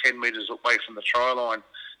we're 10 metres away from the try line,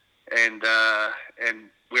 and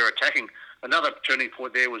we're attacking. Another turning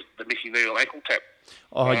point there was the Mickey Neal ankle tap.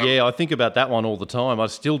 Oh, yeah, I think about that one all the time. I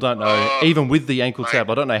still don't know, even with the ankle tap,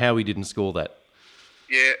 I don't know how he didn't score that.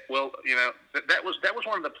 Yeah, well, that was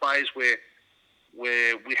one of the plays where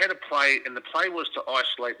we had a play, and the play was to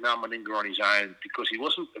isolate Mal Meninga on his own because he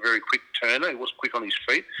wasn't a very quick turner. He wasn't quick on his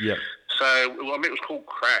feet. Yeah. So, it was called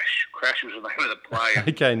Crash. Crash was the name of the play.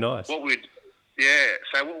 Okay, nice. So what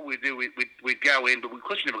we'd do, we'd go in, but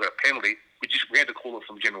because we never got a penalty, we had to call it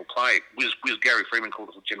from general play. Garry Freeman called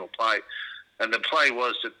it from general play. And the play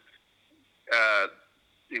was that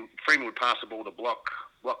Freeman would pass the ball to Block.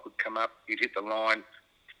 Block would come up. He'd hit the line.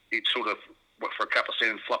 He'd sort of, for a couple of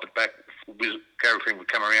seconds, flop it back. Garry Freeman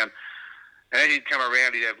would come around. And as he'd come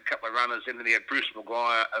around, he'd have a couple of runners, and then he had Bruce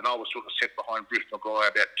Maguire, and I was sort of set behind Bruce Maguire,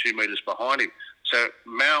 about 2 metres behind him. So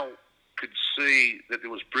Mal could see that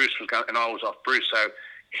there was Bruce was going, and I was off Bruce. So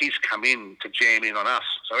he's come in to jam in on us.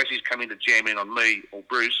 So as he's come in to jam in on me or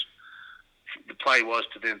Bruce, the play was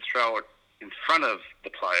to then throw it in front of the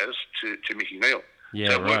players to Mickey Neal. Yeah,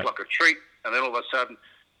 so it worked right. like a treat, and then all of a sudden,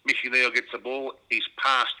 Mickey Neal gets the ball. He's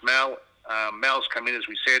past Mal. Mal's come in, as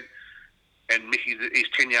we said, and he's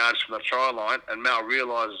 10 yards from the try line, and Mal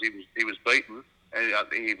realises he was beaten. And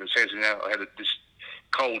he even says, I had this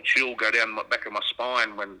cold chill go down the back of my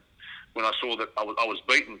spine when I saw that I was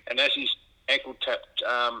beaten. And as he's ankle tapped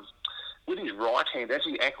with his right hand, as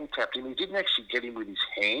he ankle tapped him, he didn't actually get him with his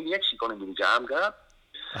hand. He actually got him with his arm guard.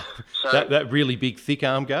 So that really big, thick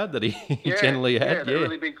arm guard that he generally had. Yeah, that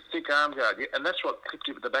really big, thick arm guard. Yeah, and that's what clipped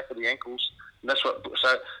him at the back of the ankles. And that's so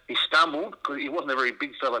he stumbled because he wasn't a very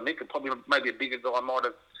big fella, Nick, and probably maybe a bigger guy might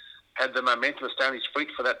have had the momentum to stay on his feet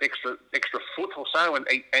for that extra foot or so. And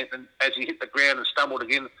as he hit the ground and stumbled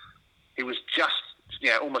again, he was just,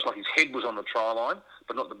 almost like his head was on the try line,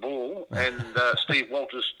 but not the ball. And Steve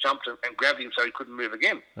Walters jumped and grabbed him so he couldn't move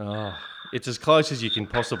again. Oh, it's as close as you can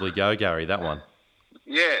possibly go, Gary, that one.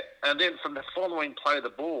 Yeah, and then from the following play of the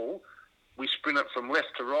ball, we sprint it from left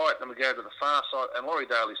to right, and we go to the far side. And Laurie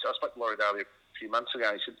Daly, I spoke to Laurie Daly a few months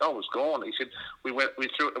ago. He said, "I was gone." He said, "We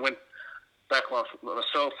threw it and went back like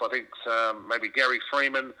myself. I think maybe Gary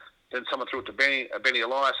Freeman. Then someone threw it to Benny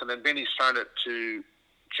Elias, and then Benny's thrown it to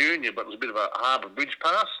Junior, but it was a bit of a harbour bridge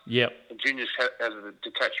pass. Yep. And Junior has a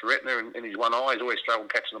detached retina in his one eye. He's always struggling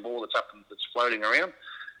catching the ball that's up and that's floating around.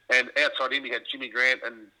 And outside him, he had Jimmy Grant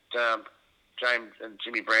and James and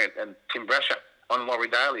Jimmy Brandt and Tim Brasher on Laurie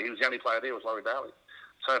Daly. He was the only player there, was Laurie Daly.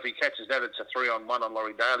 So if he catches that, it's a 3-on-1 on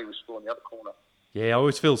Laurie Daly, who's still in the other corner. Yeah, I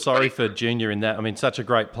always feel sorry for Junior in that. I mean, such a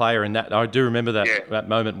great player in that. I do remember that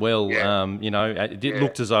moment well. Yeah. It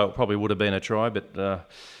looked as though it probably would have been a try, but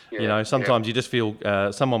sometimes you just feel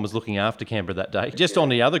someone was looking after Canberra that day. Just on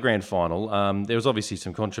the other grand final, there was obviously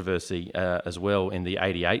some controversy as well in the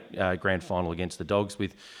 '88 grand final against the Dogs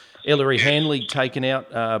with Ellery Hanley taken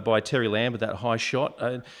out by Terry Lamb with that high shot.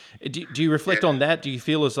 Do you reflect on that? Do you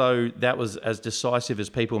feel as though that was as decisive as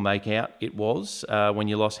people make out it was when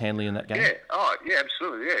you lost Hanley in that game? Yeah,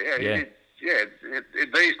 absolutely.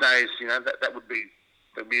 These days, that would be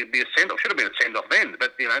a send-off. Should have been a send-off then,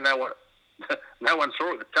 but no one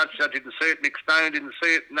saw it. The touch judge didn't see it. Nick Stone didn't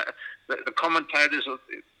see it. No, the commentators of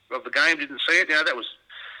the game didn't see it. That was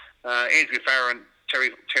Andrew Farrer and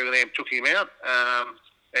Terry Lamb took him out.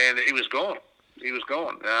 And he was gone.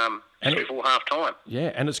 Before half time.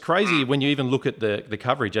 Yeah, and it's crazy when you even look at the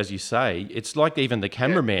coverage, as you say. It's like even the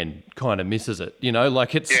cameraman kind of misses it.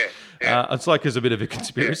 It's like there's a bit of a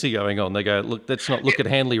conspiracy going on. They go, look, let's not look at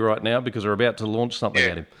Hanley right now because we're about to launch something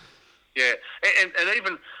at him. Yeah, and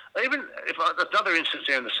even Even another instance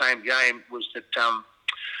there in the same game was that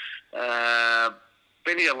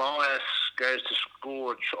Benny Elias goes to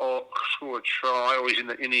score a try, or he's in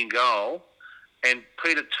the Indian goal, and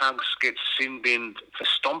Peter Tunks gets sin-binned for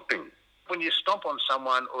stomping. When you stomp on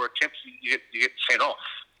someone or attempt, you get sent off.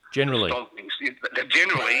 Generally.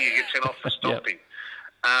 Generally, you get sent off for stomping.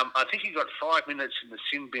 Yep. I think he got 5 minutes in the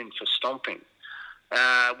sin bin for stomping,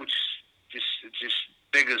 which just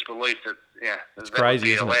beggars belief that it's that crazy, would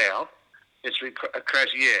be isn't allowed. It's really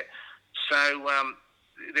crazy, yeah. So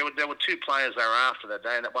there were two players they were after that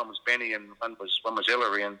day, and that one was Benny and one was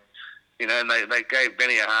Ellery, and and they gave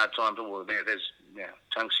Benny a hard time. There's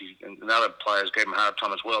Tunksy and the other players gave him a hard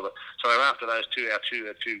time as well. But so they were after those our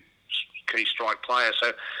two key strike players.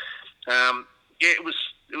 So it was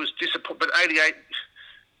disappointing. But 88,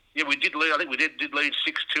 we did lead. I think we did lead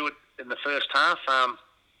 6-2 in the first half.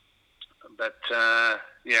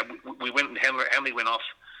 We went and Hanley went off.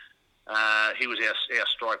 He was our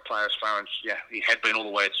strike player as far as he had been all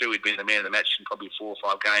the way through. He'd been the man of the match in probably 4 or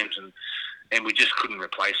 5 games, and we just couldn't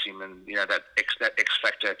replace him. And that X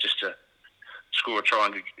factor just to score a try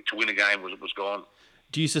and to win a game was gone.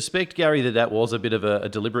 Do you suspect, Gary, that was a bit of a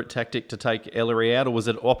deliberate tactic to take Ellery out, or was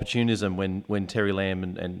it opportunism when Terry Lamb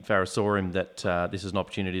and Farah saw him that this is an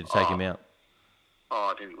opportunity to take him out?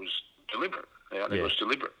 I think it was deliberate. I think it was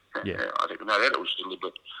deliberate. Yeah. I think no doubt it was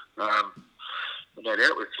deliberate. No doubt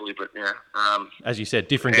it was deliberate. As you said,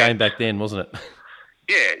 different game back then, wasn't it?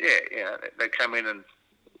 Yeah. They come in and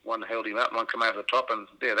one held him up, and one came over the top, and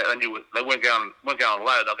they knew they weren't going low.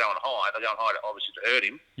 They're going high. They're going high, obviously, to hurt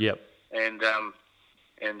him. Yep.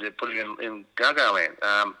 And they put him in Gaga land.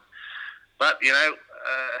 But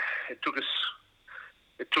it took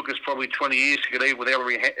us probably 20 years to get even with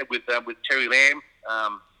Ellery, with Terry Lamb,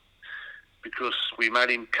 because we made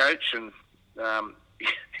him coach, and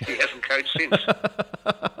he hasn't coached since.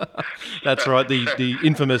 That's right. The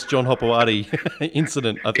infamous John Hopewadi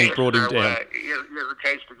incident, I think, brought him down. He hasn't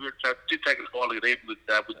coached for good. So it did take us a while to get even with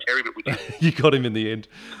Terry, but we did. You got him in the end.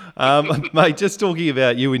 Mate, just talking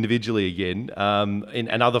about you individually again,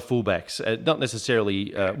 and other fullbacks, not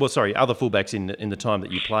necessarily, other fullbacks in the time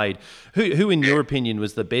that you played. Who in your opinion,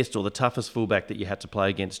 was the best or the toughest fullback that you had to play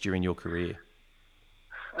against during your career?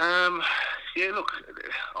 Look,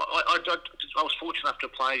 I was fortunate enough to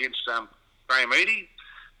play against Graham Eady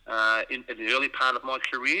in the early part of my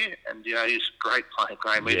career, and he's a great player.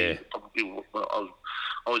 Graham Eady, probably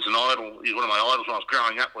I was an idol. He was one of my idols when I was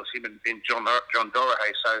growing up. Was him and John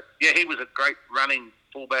Dorahay. So he was a great running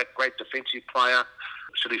fullback, great defensive player.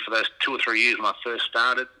 Certainly for those 2 or 3 years when I first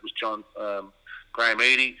started, was Graham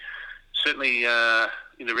Eady. Certainly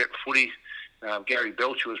in the rep footy. Gary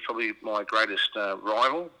Belcher was probably my greatest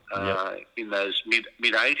rival in those mid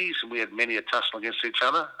 80s, and we had many a tussle against each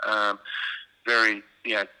other. Very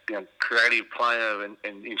creative player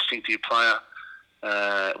and instinctive player.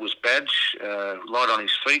 Was Badge, light on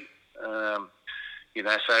his feet.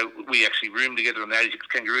 So we actually roomed together on the 86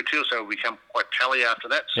 Kangaroo Tour, so we become quite pally after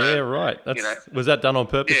that. So, yeah, right. Was that done on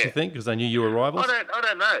purpose, you think, because they knew you were rivals? I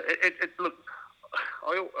don't know. Look,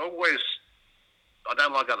 I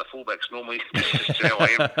don't like other fullbacks normally. It's just how I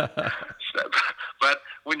am. But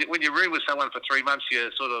when you room with someone for 3 months,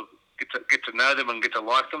 you sort of get to know them and get to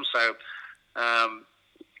like them. So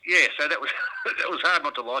so that was hard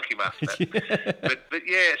not to like him after that. But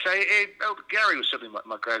Gary was certainly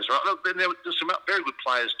my greatest rival. Look, there were some very good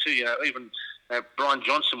players too. Even Brian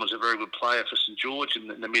Johnson was a very good player for St George in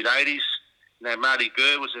the mid 80s. Marty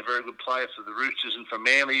Gurr was a very good player for the Roosters and for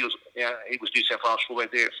Manly. He was New South Wales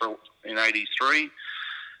fullback there in '83.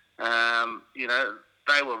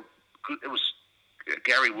 They were good. It was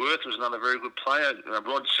Gary Worth was another very good player.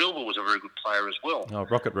 Rod Silver was a very good player as well. Oh,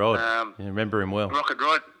 Rocket Rod. I remember him well. Rocket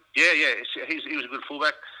Rod. Yeah. He was a good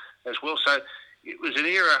fullback as well. So it was an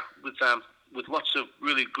era with lots of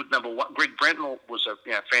really good number one. Greg Brentnell was a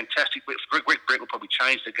fantastic. Greg Brentnell probably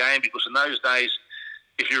changed the game, because in those days,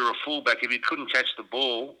 if you were a fullback, if you couldn't catch the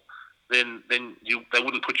ball, then they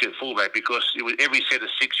wouldn't put you at fullback, because every set of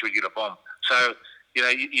 6 you would get a bomb. So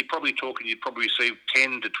you're probably talking, you'd probably receive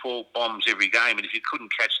 10 to 12 bombs every game, and if you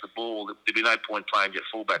couldn't catch the ball, there'd be no point playing your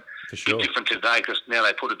fullback. For sure. It's different today, because now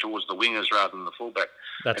they put it towards the wingers rather than the fullback.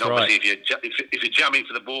 That's and obviously right. If you're jumping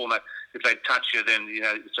for the ball and if they touch you, then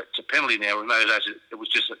it's a penalty now. In those days, it was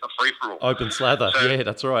just a free for all. Open slather. So, yeah,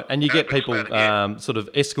 that's right. And you get people sort of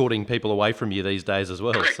escorting people away from you these days as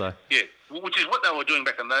well. Correct. So yeah, which is what they were doing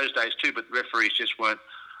back in those days too. But the referees just weren't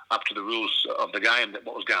up to the rules of the game, that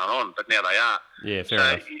what was going on. But now they are. Yeah, fair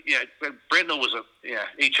enough. Brentnell was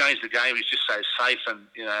he changed the game. He's just so safe, and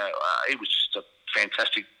he was just a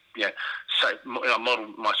fantastic so I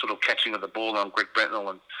modelled my sort of catching of the ball on Greg Brentnell.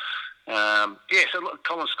 And so look,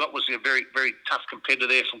 Colin Scott was a very, very tough competitor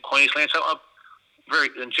there from Queensland. So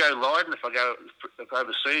and Joe Lydon, if I go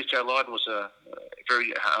overseas, Joe Lydon was a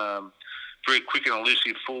very, very quick and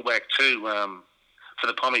elusive fullback too for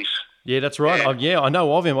the Pommies. Yeah, that's right. I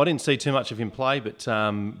know of him. I didn't see too much of him play, but I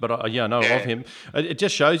know of him. It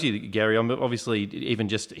just shows you, Gary, I'm obviously, even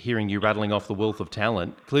just hearing you rattling off the wealth of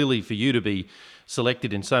talent, clearly for you to be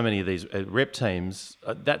selected in so many of these rep teams,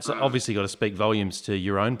 that's obviously got to speak volumes to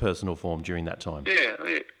your own personal form during that time.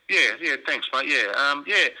 Yeah, thanks, mate.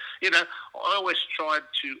 I always tried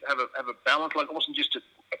to have a balance. Like, it wasn't just an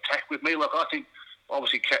attack with me. Like, I think,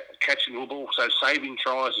 obviously, catching the ball, so saving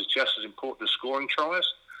tries is just as important as scoring tries.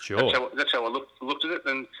 Sure. That's how I looked at it.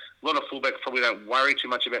 And a lot of fullbacks probably don't worry too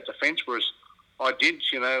much about defence, whereas I did.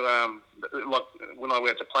 Like when I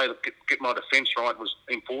went to play, get my defence right was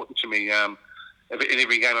important to me in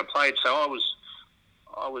every game I played. So I was,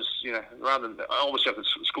 rather than obviously I could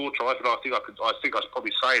score tries, but I think I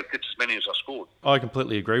probably saved just as many as I scored. I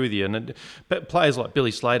completely agree with you. But players like Billy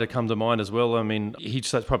Slater come to mind as well. I mean, he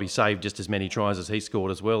probably saved just as many tries as he scored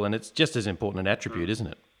as well, and it's just as important an attribute, isn't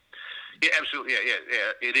it? Yeah, absolutely.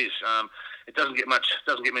 Yeah, it is. It doesn't get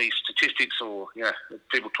many statistics or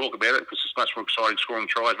people talk about it because it's much more exciting scoring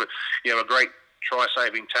tries. But a great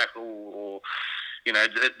try-saving tackle or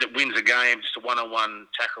that wins a game, just a one-on-one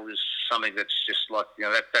tackle is something that's just like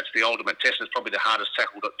that's the ultimate test. It's probably the hardest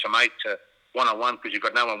tackle to make to one-on-one because you've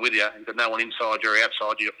got no one with you. You've got no one inside. You're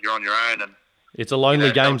outside. You're on your own. And it's a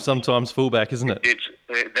lonely game sometimes, fullback, isn't it?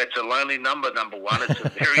 That's a lonely number one. It's a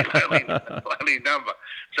very lonely number.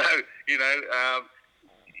 So,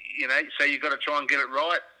 so you've got to try and get it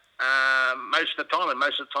right most of the time. And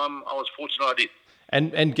most of the time, I was fortunate I did.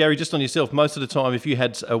 And Gary, just on yourself, most of the time, if you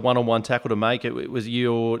had a one-on-one tackle to make, it was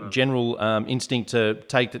your general instinct to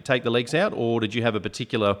take the legs out, or did you have a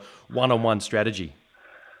particular one-on-one strategy?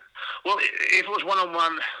 Well, if it was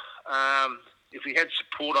one-on-one, if we had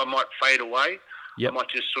support, I might fade away. Yep. I might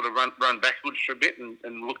just sort of run backwards for a bit and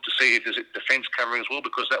look to see if there's a defence covering as well,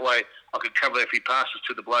 because that way I could cover if he passes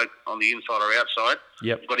to the bloke on the inside or outside.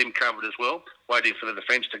 Yep. Got him covered as well, waiting for the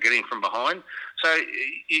defence to get him from behind. So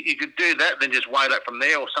you could do that, then just wait up from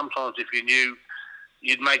there. Or sometimes if you knew,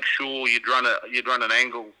 you'd make sure you'd run an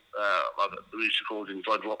angle. We used to call it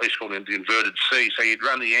the inverted C. So you'd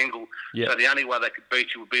run the angle. Yep. So the only way they could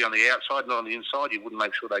beat you would be on the outside, not on the inside. You wouldn't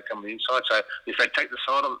make sure they come on the inside. So if they take the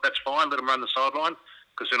sideline, that's fine. Let them run the sideline,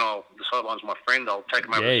 because then the sideline's my friend. I'll take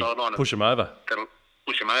them over the sideline. Push them over. That'll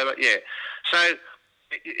push them over. Yeah. So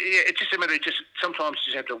it's just a matter of sometimes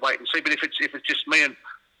you just have to wait and see. But if it's just me and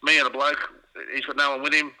a bloke, he's got no one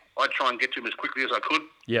with him, I'd try and get to him as quickly as I could.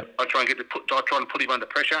 Yep. I'd try and put him under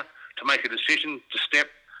pressure to make a decision to step.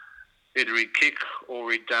 Either he'd kick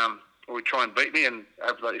or he'd try and beat me, and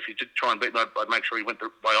if he did try and beat me, I'd make sure he went the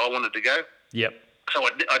way I wanted to go. Yep. So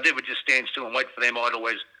I'd never just stand still and wait for them. I'd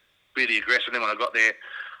always be the aggressor. And then when I got there,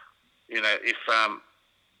 if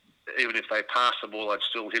even if they passed the ball, I'd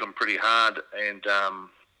still hit them pretty hard, and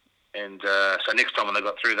so next time when they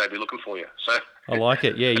got through, they'd be looking for you. So I like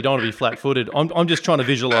it. Yeah, you don't want to be flat-footed. I'm just trying to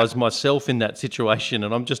visualise myself in that situation,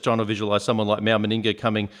 and I'm just trying to visualise someone like Mal Meninga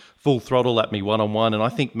coming full throttle at me one-on-one, and I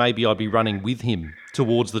think maybe I'd be running with him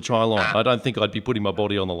towards the try line. I don't think I'd be putting my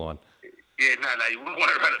body on the line. Yeah, no, you wouldn't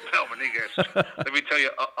want to run at Mal Meninga. Let me tell you,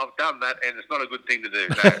 I've done that, and it's not a good thing to do.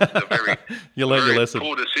 No, it's a very you learned your lesson.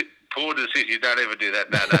 Poor decision. You don't ever do that.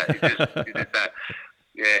 No, you did that.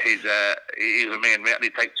 Yeah, he's a man mountain.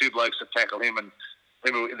 He'd take two blokes to tackle him, and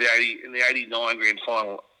remember in the 89 grand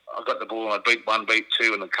final, I got the ball and I beat one, beat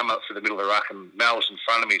two, and then come up through the middle of the ruck, and Mal was in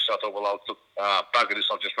front of me, so I thought, well, bugger this,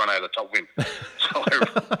 I'll just run over the top of him. So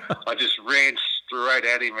I just ran straight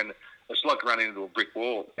at him, and it's like running into a brick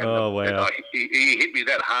wall. And he hit me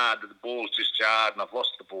that hard that the ball was just jarred, and I've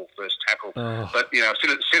lost the ball first tackle. Oh. But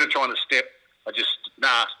instead of trying to step, I just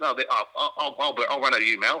I'll run at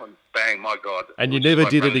you, Mel, and bang, my God! And you never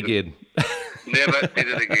did it again. Never did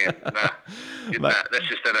it again. That's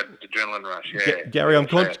just that adrenaline rush. Yeah, Gary, I'm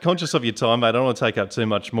conscious of your time, mate. I don't want to take up too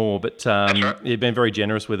much more, but right. You've been very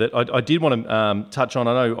generous with it. I did want to touch on.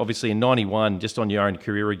 I know, obviously, in '91, just on your own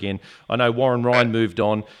career again. I know Warren Ryan moved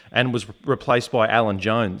on and was replaced by Alan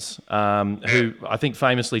Jones, who I think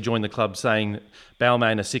famously joined the club saying,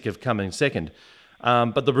 "Balmain are sick of coming second."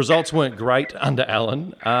 But the results weren't great under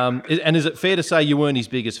Alan. And is it fair to say you weren't his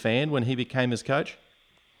biggest fan when he became his coach?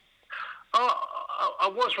 I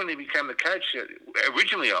was when he became the coach.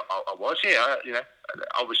 Originally, I was. Yeah,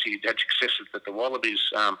 obviously he had success at the Wallabies,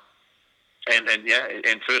 and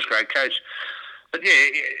first grade coach. But yeah,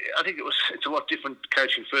 I think it's a lot different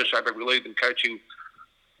coaching first grade rugby league than coaching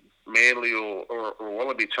Manly or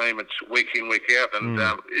Wallaby team. It's week in, week out, and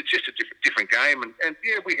it's just a different game. And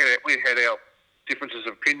yeah, we had our differences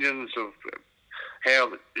of opinions of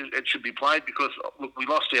how it should be played, because look, we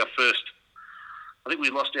lost our first. I think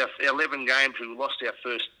we lost our 11 games. We lost our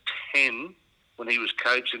first 10 when he was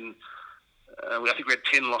coaching. I think we had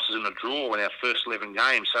 10 losses and a draw in our first 11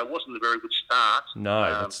 games, so it wasn't a very good start.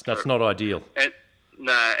 No, that's not ideal.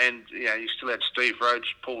 And you still had Steve Roach,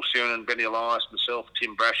 Paul Sierran, Benny Elias, myself,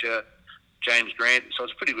 Tim Brasher, James Grant. So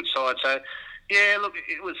it's a pretty good side. So yeah, look,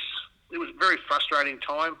 it was a very frustrating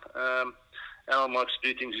time. Alan likes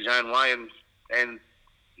to do things his own way, and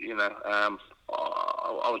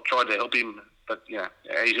I tried to help him, but he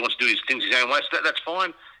wants to do his things his own way. So that's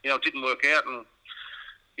fine. It didn't work out, and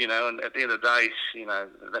and at the end of the day,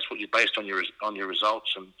 that's what you're based on your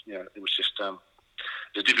results, and it was just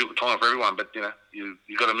it's a difficult time for everyone. But you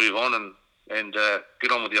got to move on and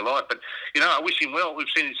get on with your life. But I wish him well. We've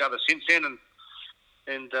seen each other since then,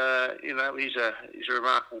 and he's a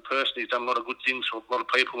remarkable person. He's done a lot of good things for a lot of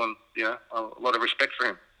people, and a lot of respect for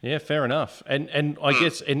him. Yeah, fair enough. And I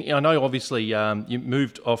guess, and I know obviously you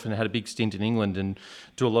moved off and had a big stint in England and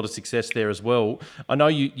do a lot of success there as well. I know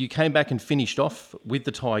you came back and finished off with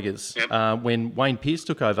the Tigers when Wayne Pearce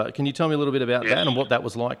took over. Can you tell me a little bit about that and what that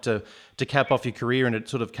was like to cap off your career, and it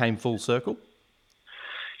sort of came full circle?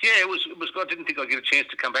 Yeah, it was good. I didn't think I'd get a chance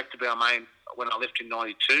to come back to Balmain when I left in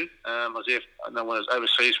 '92. I was there. I was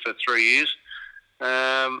overseas for 3 years,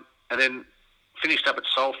 and then finished up at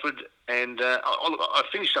Salford. And I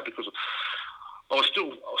finished up because I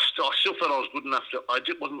still felt I was good enough.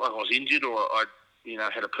 It wasn't like I was injured or I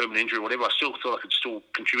had a permanent injury or whatever. I still thought I could still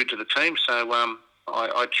contribute to the team. So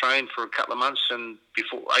I trained for a couple of months, and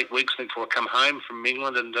 8 weeks before I come home from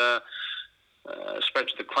England, and spoke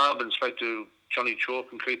to the club and spoke to Johnny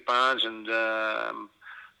Chalk and Keith Barnes and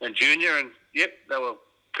Junior, and yep, they were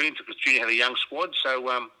keen because Junior had a young squad.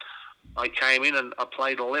 So I came in and I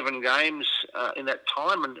played 11 games in that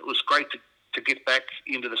time, and it was great to get back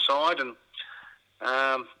into the side. And so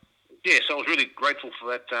I was really grateful for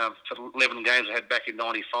that for the 11 games I had back in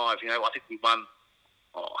 '95. I think we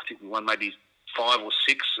won maybe 5 or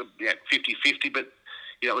 6, 50-50. But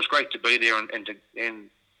it was great to be there and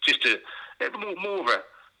just to more of a.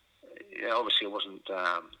 Obviously, I wasn't.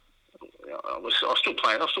 I was still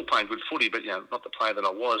playing good footy, but not the player that I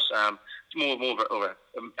was. More of a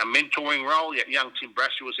mentoring role. Yeah, young Tim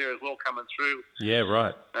Brasher was there as well, coming through. Yeah,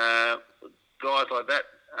 right. Guys like that.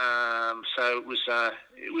 So it was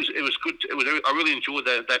good. I really enjoyed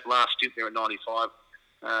that last stint there at '95.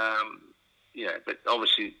 But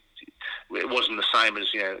obviously it wasn't the same as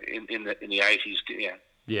in the '80s.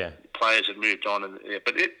 Yeah. Players had moved on,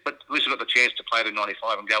 but at least I got the chance to play it in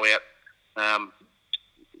 '95 and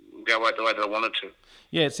go out the way that I wanted to.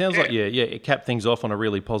 Yeah, it sounds like it capped things off on a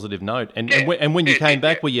really positive note. And when you came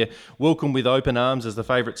back, were you welcomed with open arms as the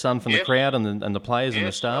favourite son from the crowd and the players and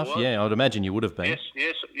the staff? Yeah, I'd imagine you would have been.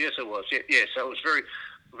 Yes, it was. Yeah, so it was very,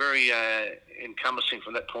 very encompassing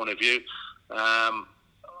from that point of view. I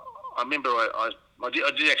remember I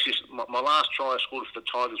did actually. My last try I scored for the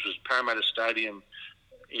Tigers was Parramatta Stadium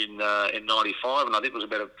in '95, and I think it was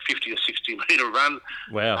about a 50 or 60 metre run.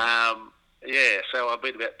 Wow. So I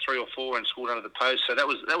beat about 3 or 4 and scored under the post. So that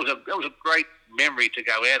was a great memory to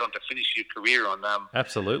go out on, to finish your career on.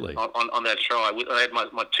 Absolutely. On that try, I had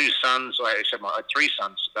my 2 sons. I had 3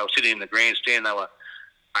 sons. They were sitting in the grandstand. They were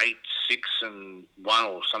 8, 6, and 1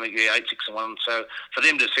 or something. Yeah, 8, 6, and 1. So for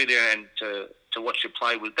them to sit there and to watch you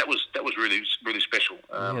play, that was really, really special.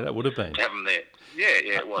 That would have been. To have them there.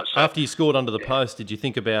 Yeah, it was. After you scored under the post, did you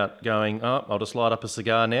think about going, I'll just light up a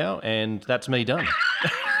cigar now and that's me done?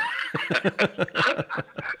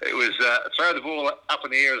 It was throw the ball up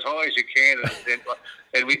in the air as high as you can,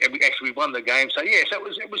 and we actually won the game. So so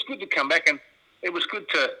it was good to come back, and it was good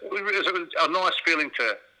it was a nice feeling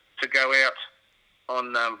to go out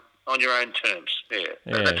on your own terms.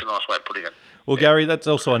 That's a nice way of putting it. Well, Garry, that's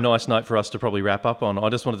also a nice note for us to probably wrap up on. I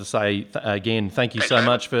just wanted to say again, thank you so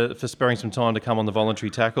much for sparing some time to come on the Voluntary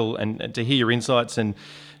Tackle and to hear your insights and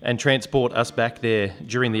transport us back there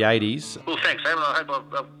during the 80s. Well, thanks, Eamon. I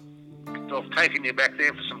hope I've taken you back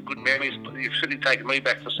there for some good memories. You've certainly taken me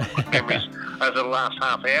back for some good memories over the last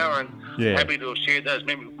half hour, and happy to have shared those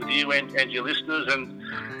memories with you and your listeners. And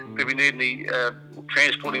if you need any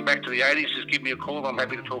transporting back to the 80s, just give me a call. I'm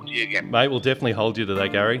happy to talk to you again. Mate, we'll definitely hold you to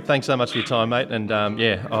that, Garry. Thanks so much for your time, mate. And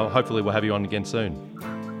hopefully we'll have you on again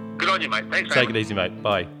soon. Good on you, mate. Thanks, Take it easy, mate.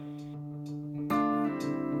 Bye.